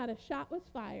 Not a shot was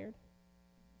fired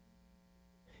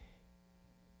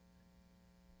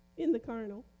in the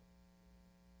carnal.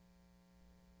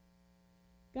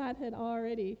 God had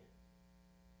already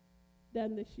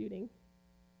done the shooting.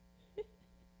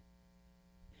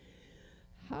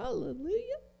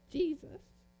 Hallelujah, Jesus.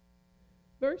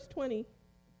 Verse 20.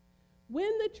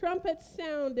 When the trumpet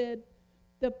sounded,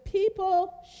 the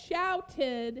people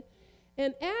shouted,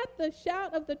 And at the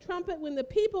shout of the trumpet, when the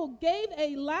people gave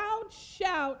a loud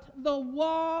shout, the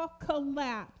wall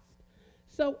collapsed.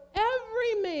 So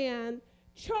every man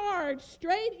charged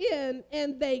straight in,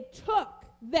 and they took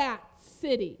that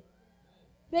city.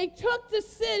 They took the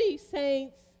city,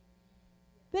 saints.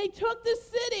 They took the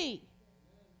city.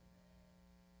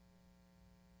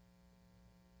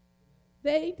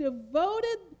 They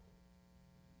devoted.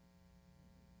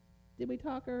 Did we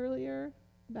talk earlier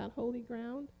about holy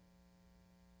ground?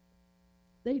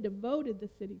 They devoted the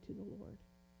city to the Lord.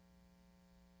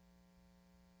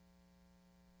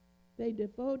 They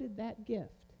devoted that gift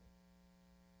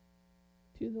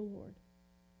to the Lord.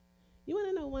 You want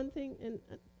to know one thing? And,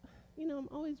 I'm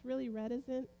always really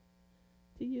reticent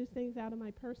to use things out of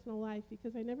my personal life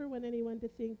because I never want anyone to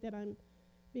think that I'm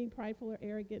being prideful or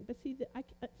arrogant. But see,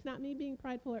 it's not me being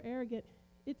prideful or arrogant.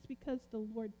 It's because the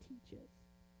Lord teaches.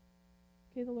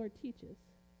 Okay, the Lord teaches.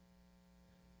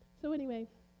 So anyway,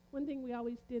 one thing we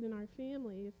always did in our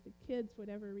family, if the kids would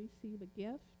ever receive a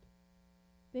gift,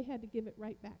 they had to give it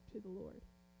right back to the Lord.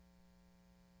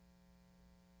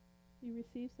 You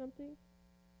receive something,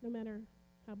 no matter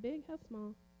how big, how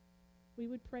small, we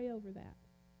would pray over that.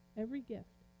 Every gift.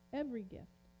 And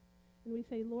we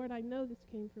say, Lord, I know this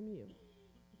came from you.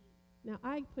 Now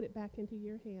I put it back into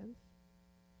your hands.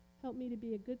 Help me to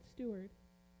be a good steward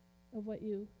of what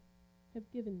you have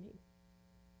given me.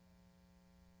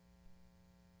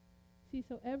 See,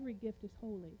 so every gift is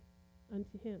holy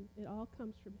unto him. It all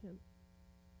comes from him.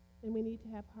 And we need to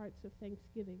have hearts of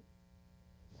thanksgiving.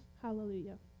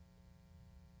 Hallelujah.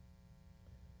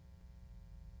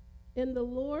 And the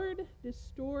Lord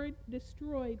destroyed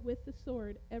with the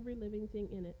sword every living thing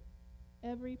in it,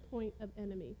 every point of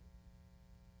enemy.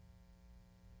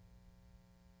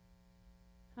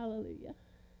 Hallelujah.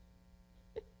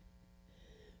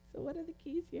 So what are the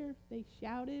keys here? They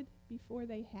shouted before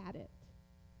they had it.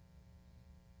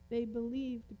 They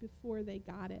believed before they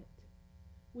got it.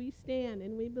 We stand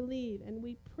and we believe and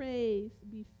we praise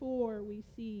before we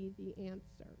see the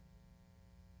answer.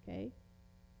 Okay?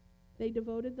 They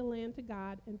devoted the land to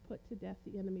God and put to death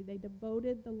the enemy. They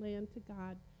devoted the land to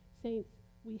God. Saints,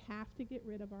 we have to get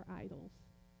rid of our idols.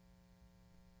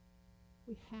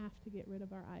 We have to get rid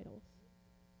of our idols.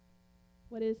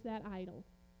 What is that idol?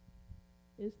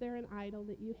 Is there an idol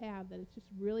that you have that it's just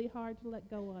really hard to let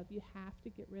go of? You have to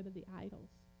get rid of the idols.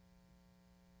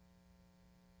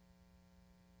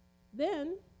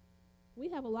 Then, we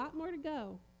have a lot more to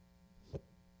go.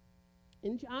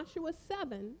 In Joshua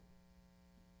 7,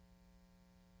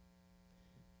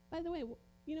 by the way,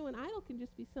 an idol can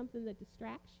just be something that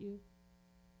distracts you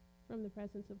from the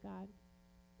presence of God.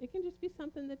 It can just be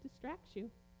something that distracts you.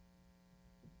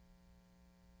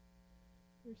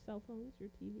 Your cell phones, your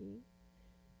TV,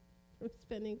 from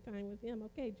spending time with him.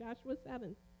 Okay, Joshua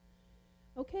 7.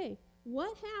 Okay,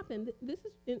 what happened? This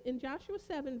is in Joshua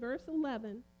 7, verse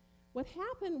 11. What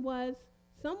happened was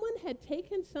someone had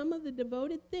taken some of the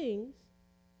devoted things,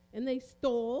 and they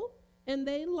stole, and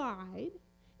they lied.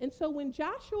 And so when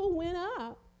Joshua went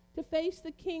up to face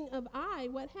the king of Ai,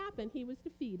 what happened? He was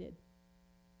defeated.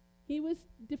 He was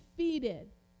defeated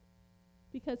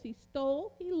because he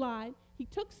stole, he lied, he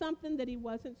took something that he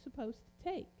wasn't supposed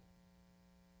to take.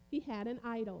 He had an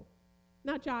idol.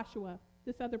 Not Joshua,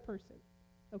 this other person.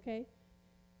 Okay?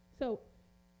 So,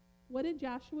 what did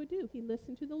Joshua do? He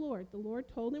listened to the Lord. The Lord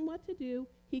told him what to do.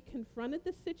 He confronted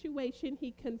the situation.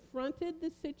 He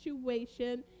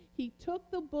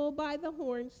took the bull by the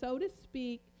horn, so to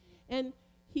speak, and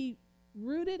he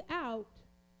rooted out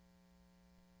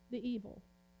the evil.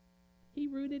 He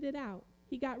rooted it out.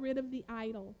 He got rid of the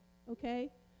idol, okay?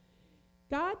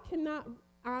 God cannot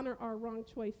honor our wrong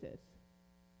choices,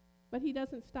 but he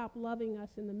doesn't stop loving us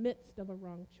in the midst of a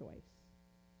wrong choice.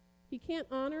 He can't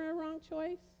honor a wrong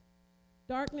choice.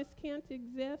 Darkness can't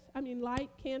exist. Light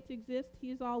can't exist.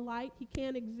 He is all light. He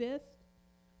can't exist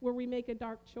where we make a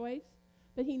dark choice.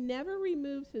 But he never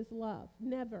removes his love.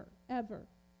 Never, ever.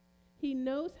 He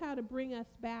knows how to bring us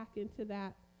back into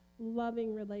that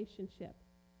loving relationship.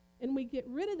 And we get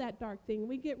rid of that dark thing.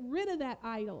 We get rid of that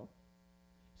idol.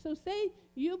 So say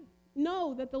you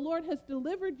know that the Lord has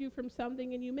delivered you from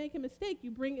something and you make a mistake,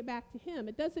 you bring it back to him.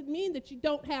 It doesn't mean that you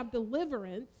don't have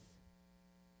deliverance.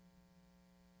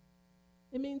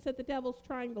 It means that the devil's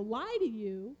trying to lie to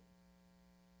you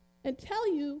and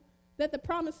tell you that the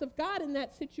promise of God in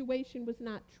that situation was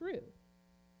not true.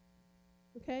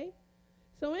 Okay?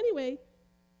 So anyway,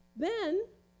 then,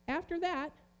 after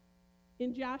that,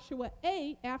 in Joshua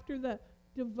 8, after the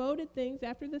devoted things,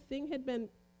 after the thing had been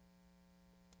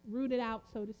rooted out,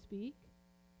 so to speak,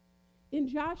 in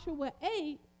Joshua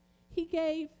 8,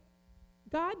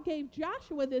 God gave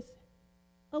Joshua this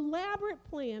elaborate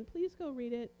plan. Please go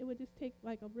read it. It would just take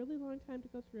like a really long time to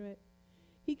go through it.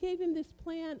 He gave him this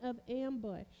plan of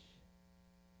ambush.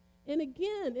 And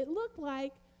again, it looked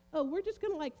like, oh, we're just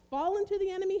going to like fall into the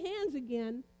enemy hands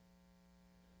again.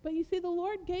 But you see, the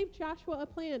Lord gave Joshua a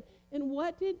plan. And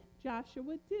what did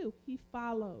Joshua do? He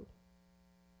followed.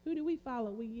 Who do we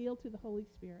follow? We yield to the Holy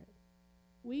Spirit.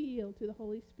 We yield to the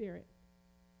Holy Spirit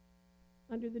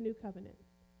under the new covenant.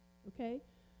 Okay?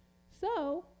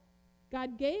 So,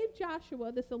 God gave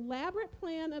Joshua this elaborate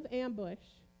plan of ambush,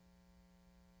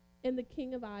 and the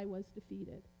king of Ai was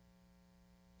defeated.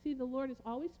 See, the Lord is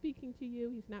always speaking to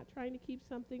you. He's not trying to keep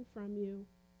something from you.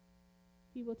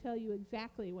 He will tell you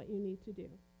exactly what you need to do.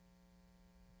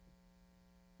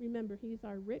 Remember, he's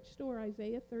our rich store,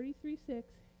 Isaiah 33:6.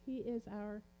 He is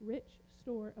our rich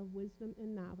store of wisdom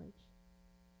and knowledge.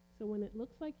 So when it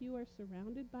looks like you are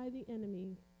surrounded by the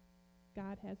enemy,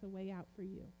 God has a way out for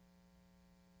you.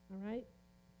 All right?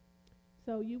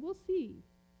 So you will see,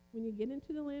 when you get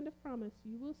into the land of promise,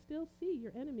 you will still see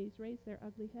your enemies raise their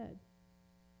ugly head.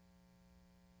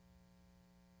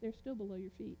 They're still below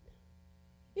your feet.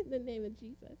 In the name of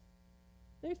Jesus.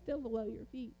 They're still below your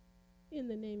feet. In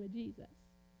the name of Jesus.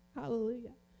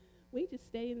 Hallelujah. We just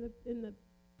stay in the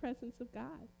presence of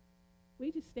God.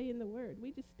 We just stay in the Word.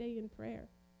 We just stay in prayer.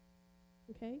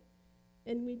 Okay?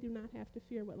 And we do not have to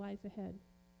fear what lies ahead.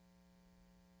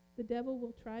 The devil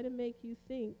will try to make you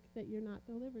think that you're not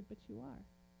delivered, but you are.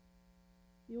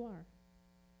 You are.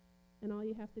 And all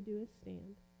you have to do is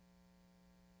stand.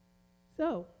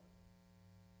 So,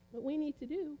 what we need to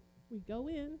do, we go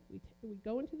in, we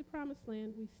go into the promised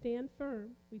land, we stand firm,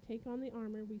 we take on the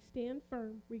armor, we stand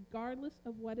firm regardless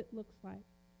of what it looks like.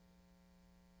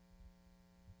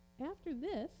 After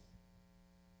this,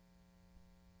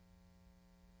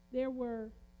 there were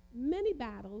many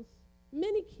battles,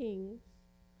 many kings,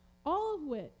 all of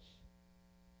which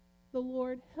the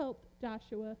Lord helped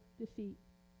Joshua defeat.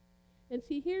 And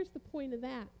see, here's the point of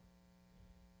that.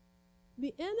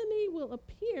 The enemy will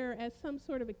appear as some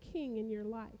sort of a king in your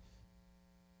life.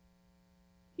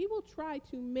 He will try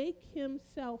to make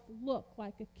himself look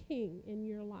like a king in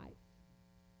your life.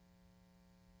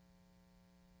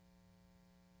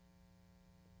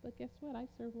 But guess what? I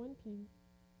serve one king.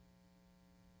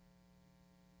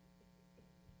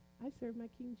 I serve my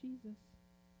King Jesus.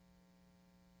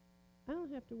 I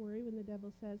don't have to worry when the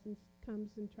devil says and comes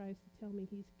and tries to tell me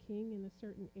he's king in a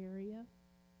certain area.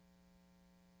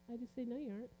 I just say, no, you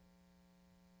aren't.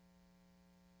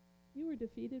 You were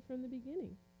defeated from the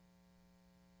beginning.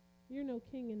 You're no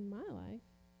king in my life.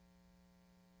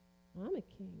 I'm a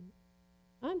king.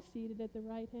 I'm seated at the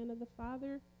right hand of the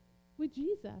Father with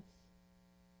Jesus.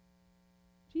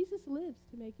 Jesus lives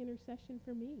to make intercession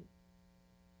for me.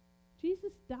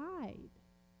 Jesus died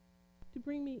to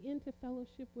bring me into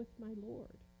fellowship with my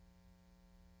Lord.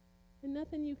 And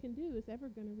nothing you can do is ever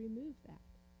going to remove that.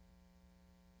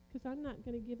 Because I'm not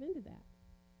going to give in to that.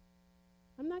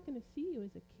 I'm not going to see you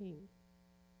as a king.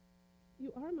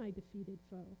 You are my defeated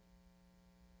foe.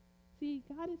 See,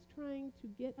 God is trying to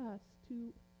get us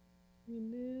to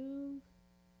remove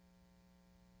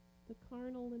the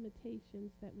carnal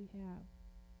limitations that we have.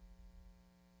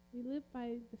 We live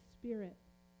by the Spirit.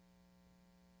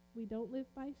 We don't live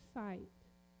by sight.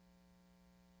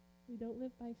 We don't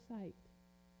live by sight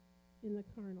in the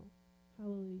carnal.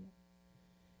 Hallelujah.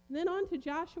 And then on to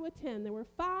Joshua 10. There were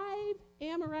 5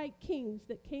 Amorite kings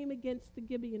that came against the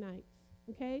Gibeonites.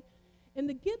 Okay? And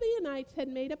the Gibeonites had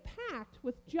made a pact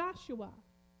with Joshua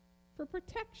for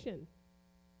protection.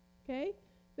 Okay?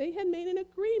 They had made an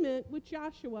agreement with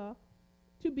Joshua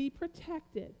to be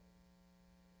protected.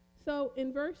 So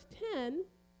in verse 10,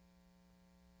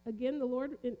 again, the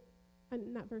Lord,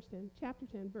 not verse 10, chapter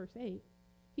 10, verse 8,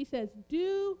 he says,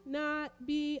 do not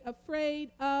be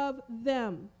afraid of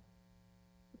them.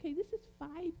 Okay, this is 5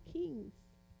 kings.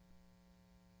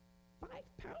 5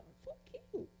 powerful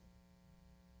kings.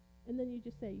 And then you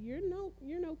just say, you're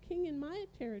no king in my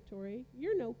territory.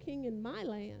 You're no king in my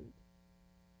land.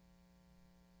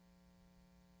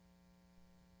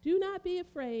 Do not be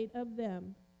afraid of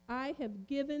them. I have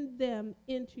given them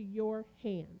into your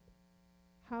hand.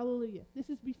 Hallelujah. This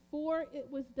is before it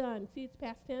was done. See, it's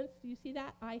past tense. Do you see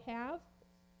that? I have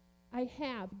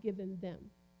given them.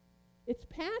 It's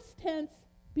past tense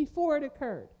before it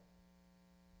occurred.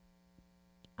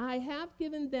 I have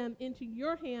given them into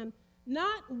your hand.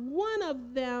 Not one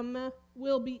of them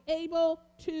will be able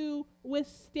to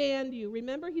withstand you.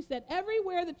 Remember, he said,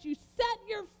 everywhere that you set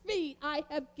your feet, I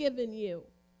have given you.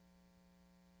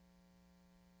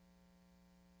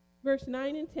 Verse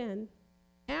 9 and 10.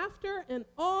 After an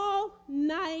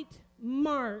all-night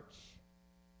march,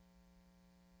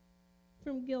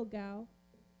 from Gilgal,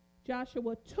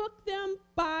 Joshua took them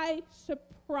by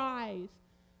surprise.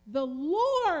 The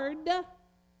Lord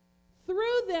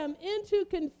threw them into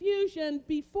confusion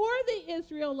before the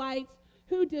Israelites,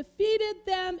 who defeated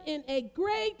them in a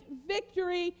great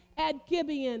victory at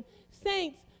Gibeon.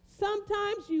 Saints,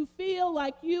 sometimes you feel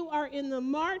like you are in the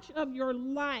march of your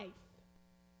life.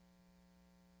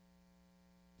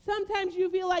 Sometimes you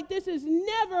feel like this is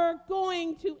never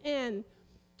going to end.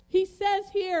 He says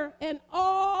here, an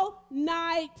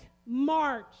all-night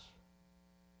march.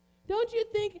 Don't you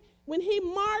think when he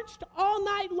marched all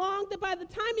night long, that by the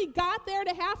time he got there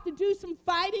to have to do some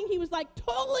fighting, he was like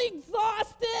totally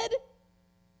exhausted?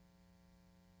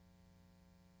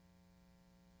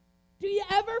 Do you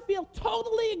ever feel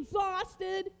totally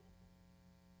exhausted?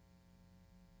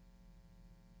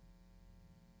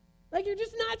 Like you're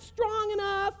just not strong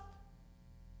enough?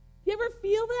 You ever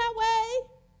feel that way?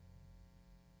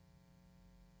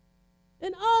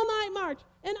 An all-night march,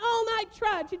 an all-night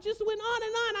trudge. It just went on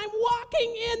and on. I'm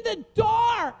walking in the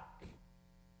dark.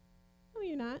 No,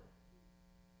 you're not.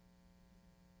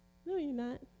 No, you're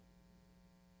not.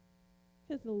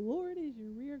 Because the Lord is your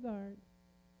rear guard.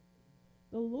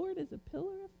 The Lord is a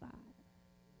pillar of fire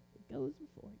that goes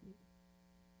before you.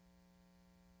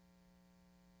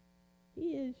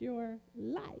 He is your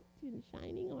light in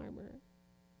shining armor.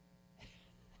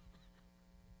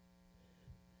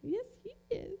 Yes, he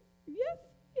is. Yes,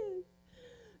 he is.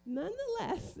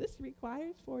 Nonetheless, this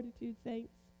requires fortitude,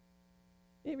 saints.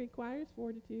 It requires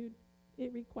fortitude.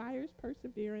 It requires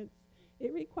perseverance.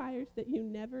 It requires that you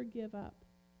never give up.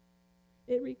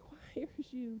 It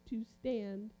requires you to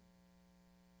stand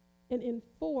and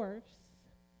enforce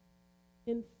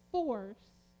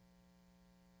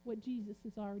what Jesus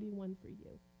has already won for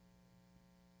you.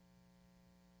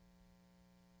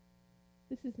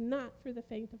 This is not for the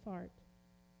faint of heart.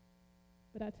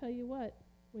 But I tell you what,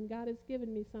 when God has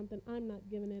given me something, I'm not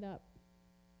giving it up.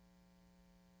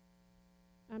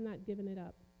 I'm not giving it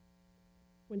up.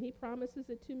 When he promises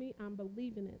it to me, I'm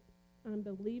believing it. I'm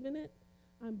believing it.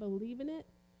 I'm believing it,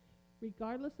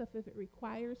 regardless of if it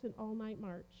requires an all-night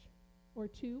march, or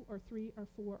 2, or 3, or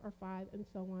 4, or 5, and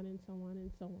so on, and so on,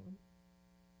 and so on.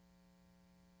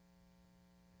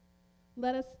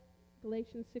 Let us,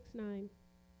 Galatians 6:9,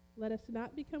 let us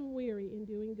not become weary in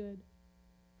doing good,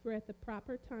 for at the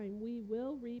proper time we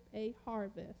will reap a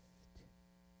harvest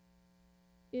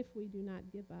if we do not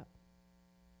give up.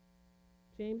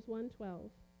 James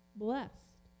 1:12, blessed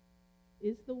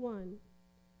is the one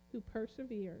who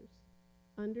perseveres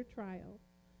under trial,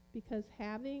 because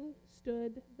having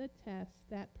stood the test,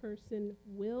 that person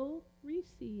will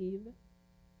receive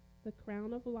the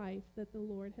crown of life that the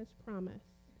Lord has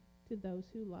promised to those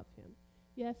who love him.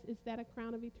 Yes, is that a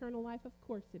crown of eternal life? Of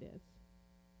course it is.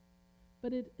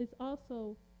 But it is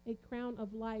also a crown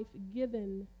of life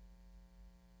given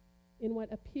in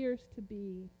what appears to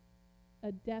be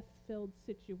a death-filled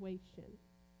situation.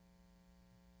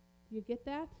 Do you get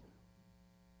that?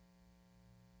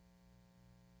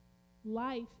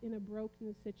 Life in a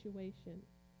broken situation.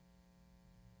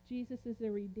 Jesus is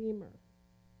a redeemer,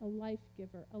 a life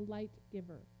giver, a light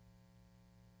giver.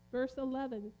 Verse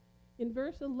 11. In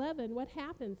verse 11, what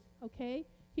happens? Okay,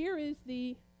 here is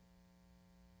the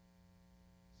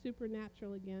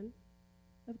supernatural again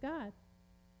of God.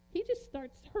 He just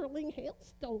starts hurling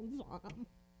hailstones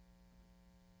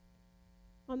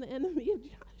on the enemy of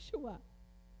Joshua.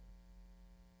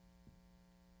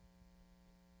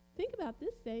 Think about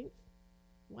this, saints.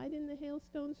 Why didn't the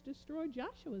hailstones destroy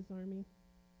Joshua's army?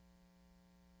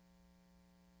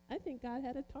 I think God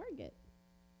had a target.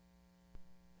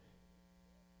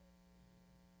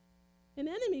 An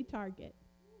enemy target.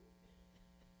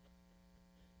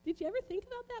 Did you ever think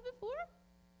about that before?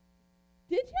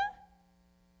 Did you?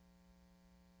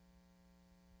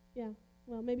 Yeah,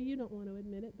 well, maybe you don't want to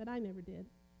admit it, but I never did.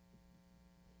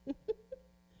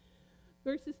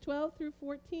 Verses 12 through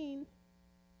 14.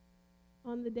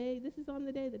 This is on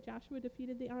the day that Joshua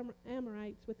defeated the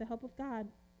Amorites with the help of God.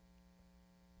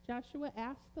 Joshua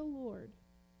asked the Lord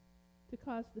to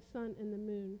cause the sun and the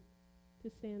moon to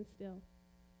stand still.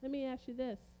 Let me ask you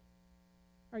this.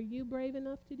 Are you brave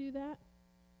enough to do that?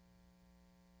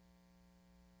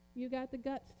 You got the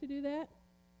guts to do that?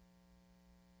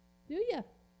 Do you?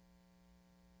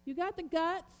 You got the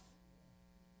guts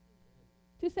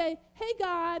to say, hey,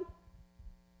 God,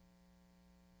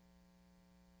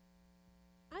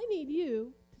 I need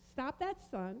you to stop that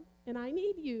sun, and I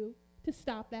need you to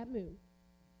stop that moon.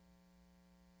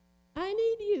 I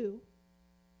need you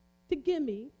to give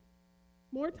me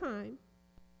more time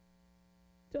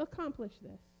to accomplish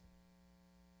this.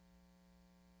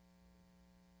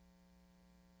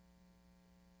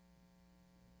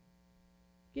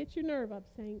 Get your nerve up,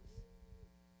 saints.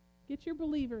 Get your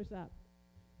believers up.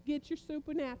 Get your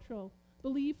supernatural.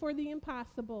 Believe for the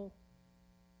impossible.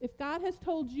 If God has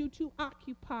told you to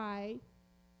occupy,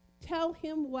 tell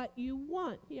him what you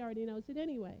want. He already knows it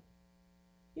anyway.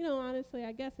 You know, honestly,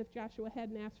 I guess if Joshua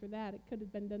hadn't asked for that, it could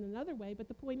have been done another way. But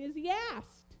the point is, he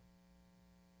asked.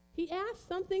 He asked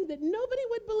something that nobody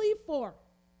would believe for.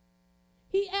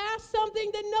 He asked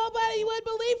something that nobody would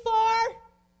believe for.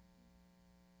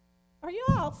 Are you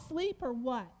all asleep or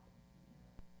what?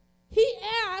 He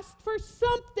asked for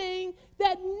something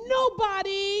that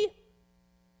nobody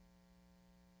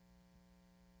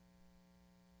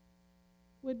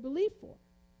would believe for.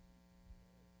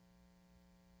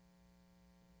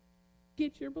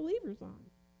 Get your believers on.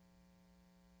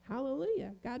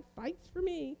 Hallelujah. God fights for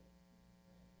me.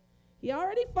 He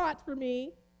already fought for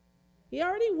me. He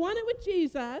already won it with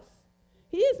Jesus.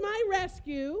 He is my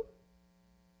rescue.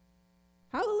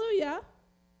 Hallelujah.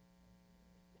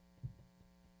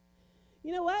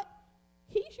 You know what?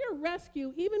 He's your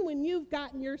rescue even when you've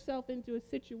gotten yourself into a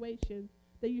situation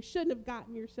that you shouldn't have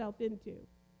gotten yourself into.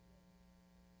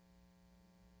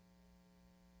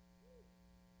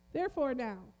 Therefore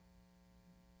now,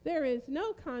 there is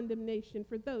no condemnation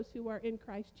for those who are in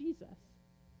Christ Jesus.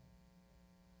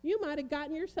 You might have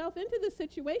gotten yourself into the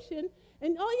situation,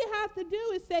 and all you have to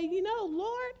do is say, you know,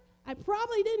 Lord, I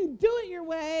probably didn't do it your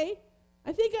way.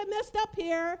 I think I messed up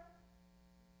here.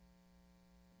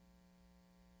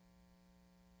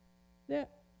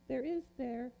 There is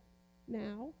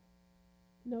now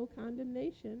no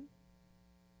condemnation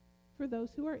for those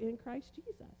who are in Christ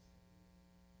Jesus.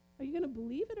 Are you going to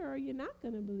believe it or are you not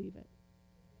going to believe it?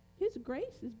 His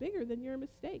grace is bigger than your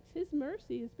mistakes. His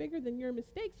mercy is bigger than your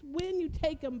mistakes when you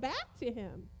take them back to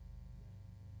him.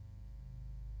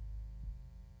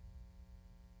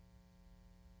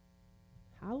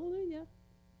 Hallelujah.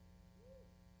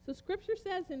 So Scripture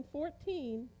says in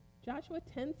 14, Joshua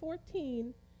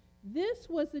 10:14, this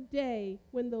was a day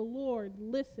when the Lord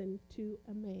listened to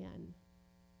a man.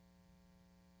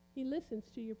 He listens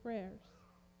to your prayers.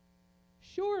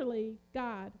 Surely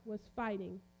God was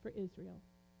fighting for Israel.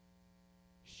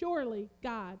 Surely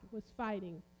God was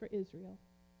fighting for Israel.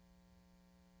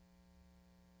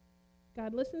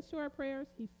 God listens to our prayers.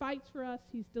 He fights for us.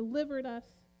 He's delivered us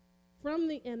from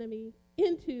the enemy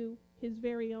into his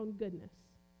very own goodness.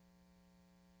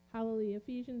 Hallelujah.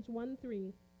 Ephesians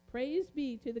 1:3. Praise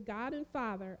be to the God and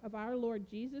Father of our Lord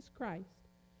Jesus Christ,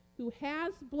 who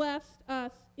has blessed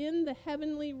us in the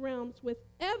heavenly realms with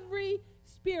every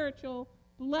spiritual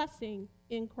blessing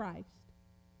in Christ.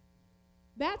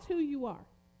 That's who you are.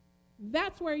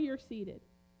 That's where you're seated.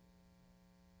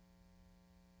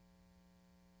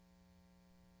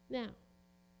 Now,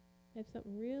 I have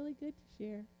something really good to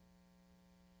share.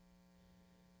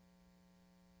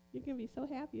 You're going to be so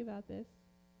happy about this.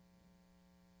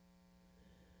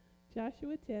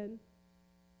 Joshua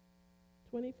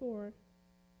 10:24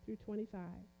 through 25.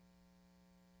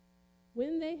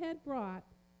 When they had brought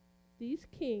these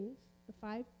kings, the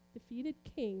 5 defeated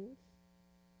kings,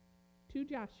 to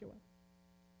Joshua,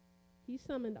 he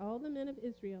summoned all the men of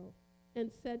Israel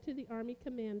and said to the army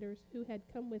commanders who had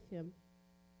come with him,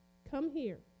 come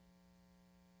here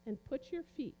and put your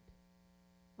feet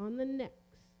on the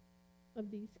necks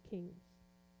of these kings.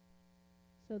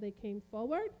 So they came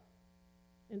forward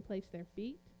and placed their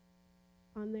feet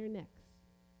on their necks.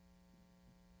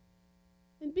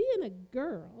 And being a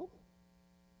girl,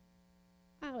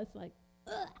 I was like,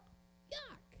 ugh,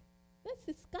 yuck, that's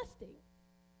disgusting.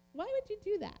 Why would you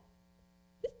do that?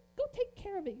 Just go take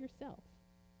care of it yourself.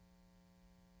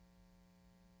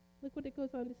 Look what it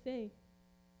goes on to say.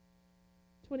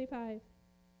 25.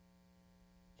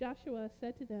 Joshua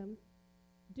said to them,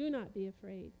 do not be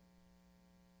afraid.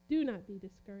 Do not be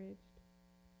discouraged.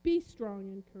 Be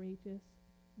strong and courageous.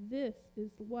 This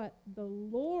is what the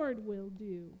Lord will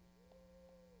do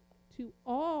to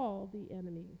all the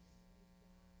enemies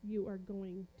you are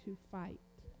going to fight.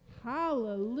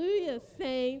 Hallelujah,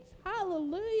 saints.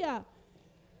 Hallelujah.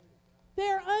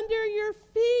 They're under your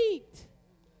feet.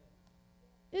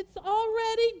 It's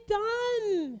already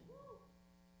done.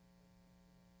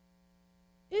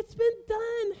 It's been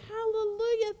done.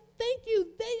 Hallelujah. Thank you.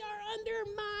 They are under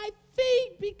my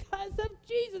feet because of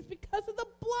Jesus, because of the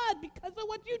blood, because of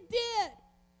what you did.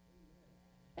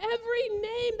 Every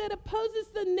name that opposes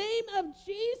the name of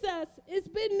Jesus is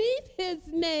beneath his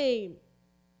name.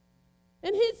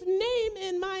 And his name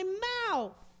in my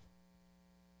mouth.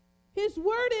 His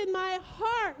word in my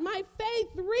heart. My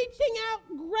faith reaching out,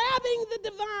 grabbing the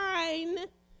divine,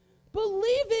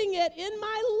 believing it in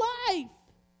my life.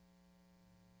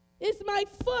 Is my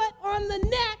foot on the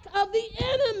neck of the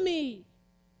enemy.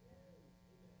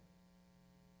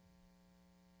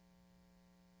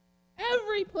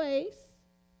 very place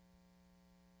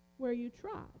where you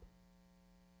trod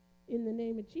in the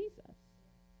name of Jesus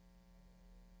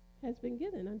has been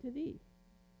given unto thee.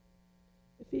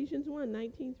 Ephesians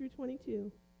 1:19 through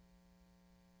 22.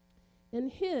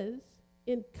 And his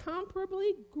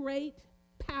incomparably great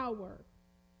power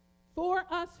for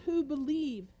us who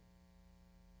believe.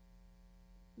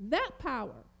 That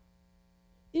power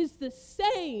is the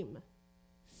same.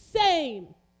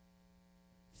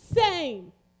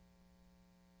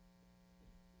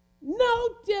 No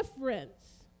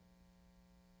difference.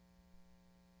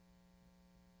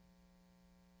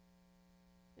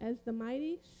 As the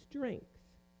mighty strength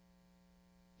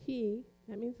he,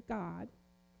 that means God,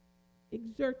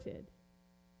 exerted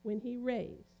when he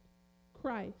raised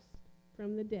Christ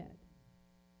from the dead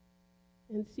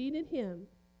and seated him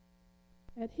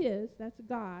at his, that's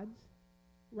God's,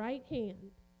 right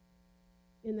hand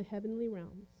in the heavenly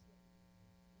realms.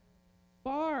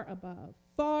 Far above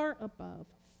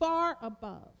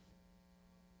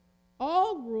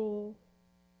all rule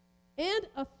and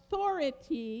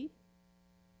authority,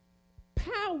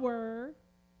 power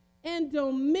and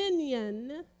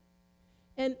dominion,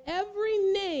 and every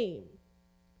name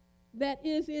that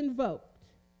is invoked.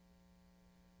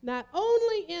 Not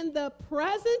only in the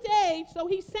present age, so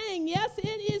he's saying, yes,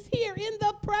 it is here in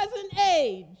the present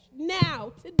age,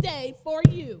 now, today, for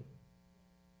you.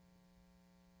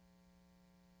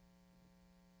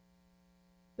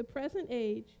 The present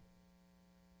age,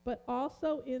 but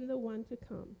also in the one to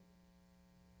come.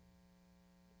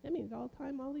 That means all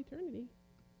time, all eternity.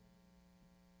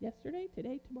 Yesterday,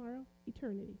 today, tomorrow,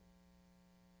 eternity.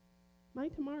 My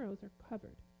tomorrows are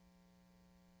covered.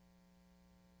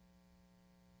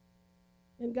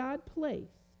 And God placed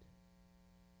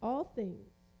all things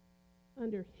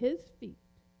under his feet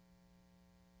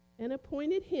and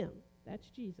appointed him, that's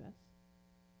Jesus,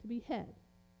 to be head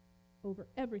over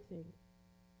everything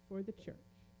for the church.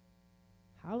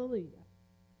 Hallelujah.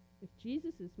 If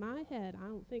Jesus is my head, I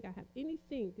don't think I have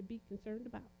anything to be concerned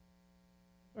about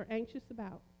or anxious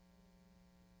about.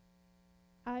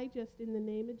 I just, in the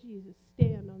name of Jesus,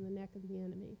 stand on the neck of the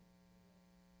enemy.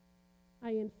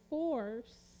 I enforce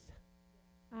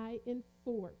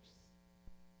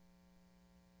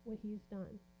what he's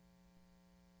done.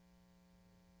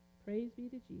 Praise be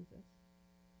to Jesus.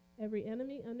 Every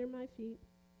enemy under my feet,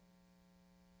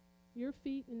 your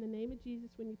feet in the name of Jesus,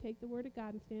 when you take the word of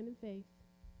God and stand in faith,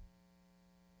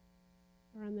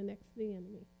 are on the necks of the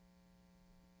enemy.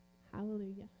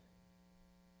 Hallelujah.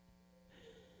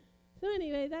 So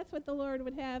anyway, that's what the Lord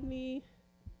would have me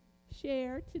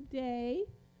share today.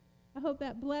 I hope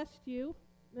that blessed you.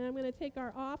 And I'm going to take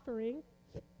our offering.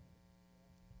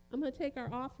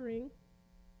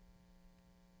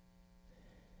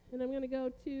 And I'm going to go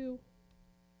to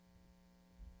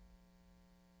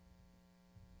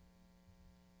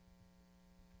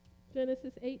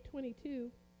Genesis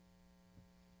 8:22.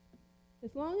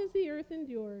 As long as the earth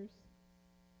endures,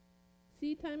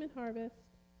 seed time and harvest,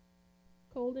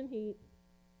 cold and heat,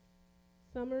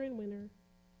 summer and winter,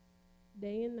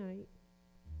 day and night,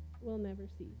 will never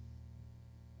cease.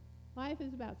 Life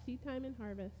is about seed time and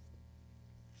harvest.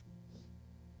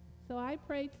 So I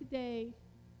pray today,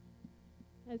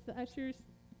 as the ushers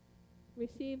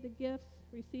receive the gifts,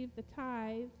 receive the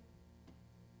tithe,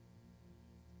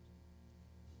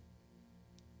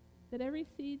 that every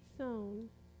seed sown,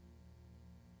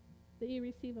 that you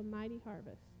receive a mighty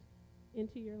harvest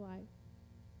into your life.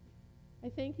 I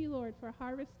thank you, Lord, for a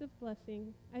harvest of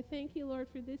blessing. I thank you, Lord,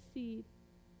 for this seed.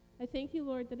 I thank you,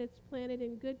 Lord, that it's planted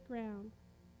in good ground.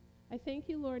 I thank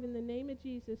you, Lord, in the name of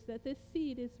Jesus, that this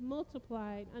seed is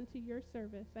multiplied unto your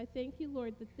service. I thank you,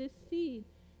 Lord, that this seed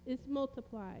is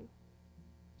multiplied,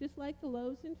 just like the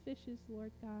loaves and fishes,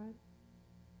 Lord God,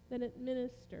 that it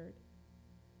ministered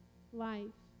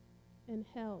life and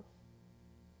health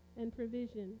and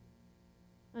provision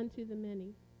unto the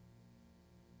many.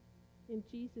 In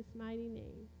Jesus' mighty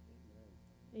name,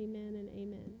 amen and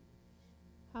amen.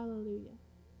 Hallelujah.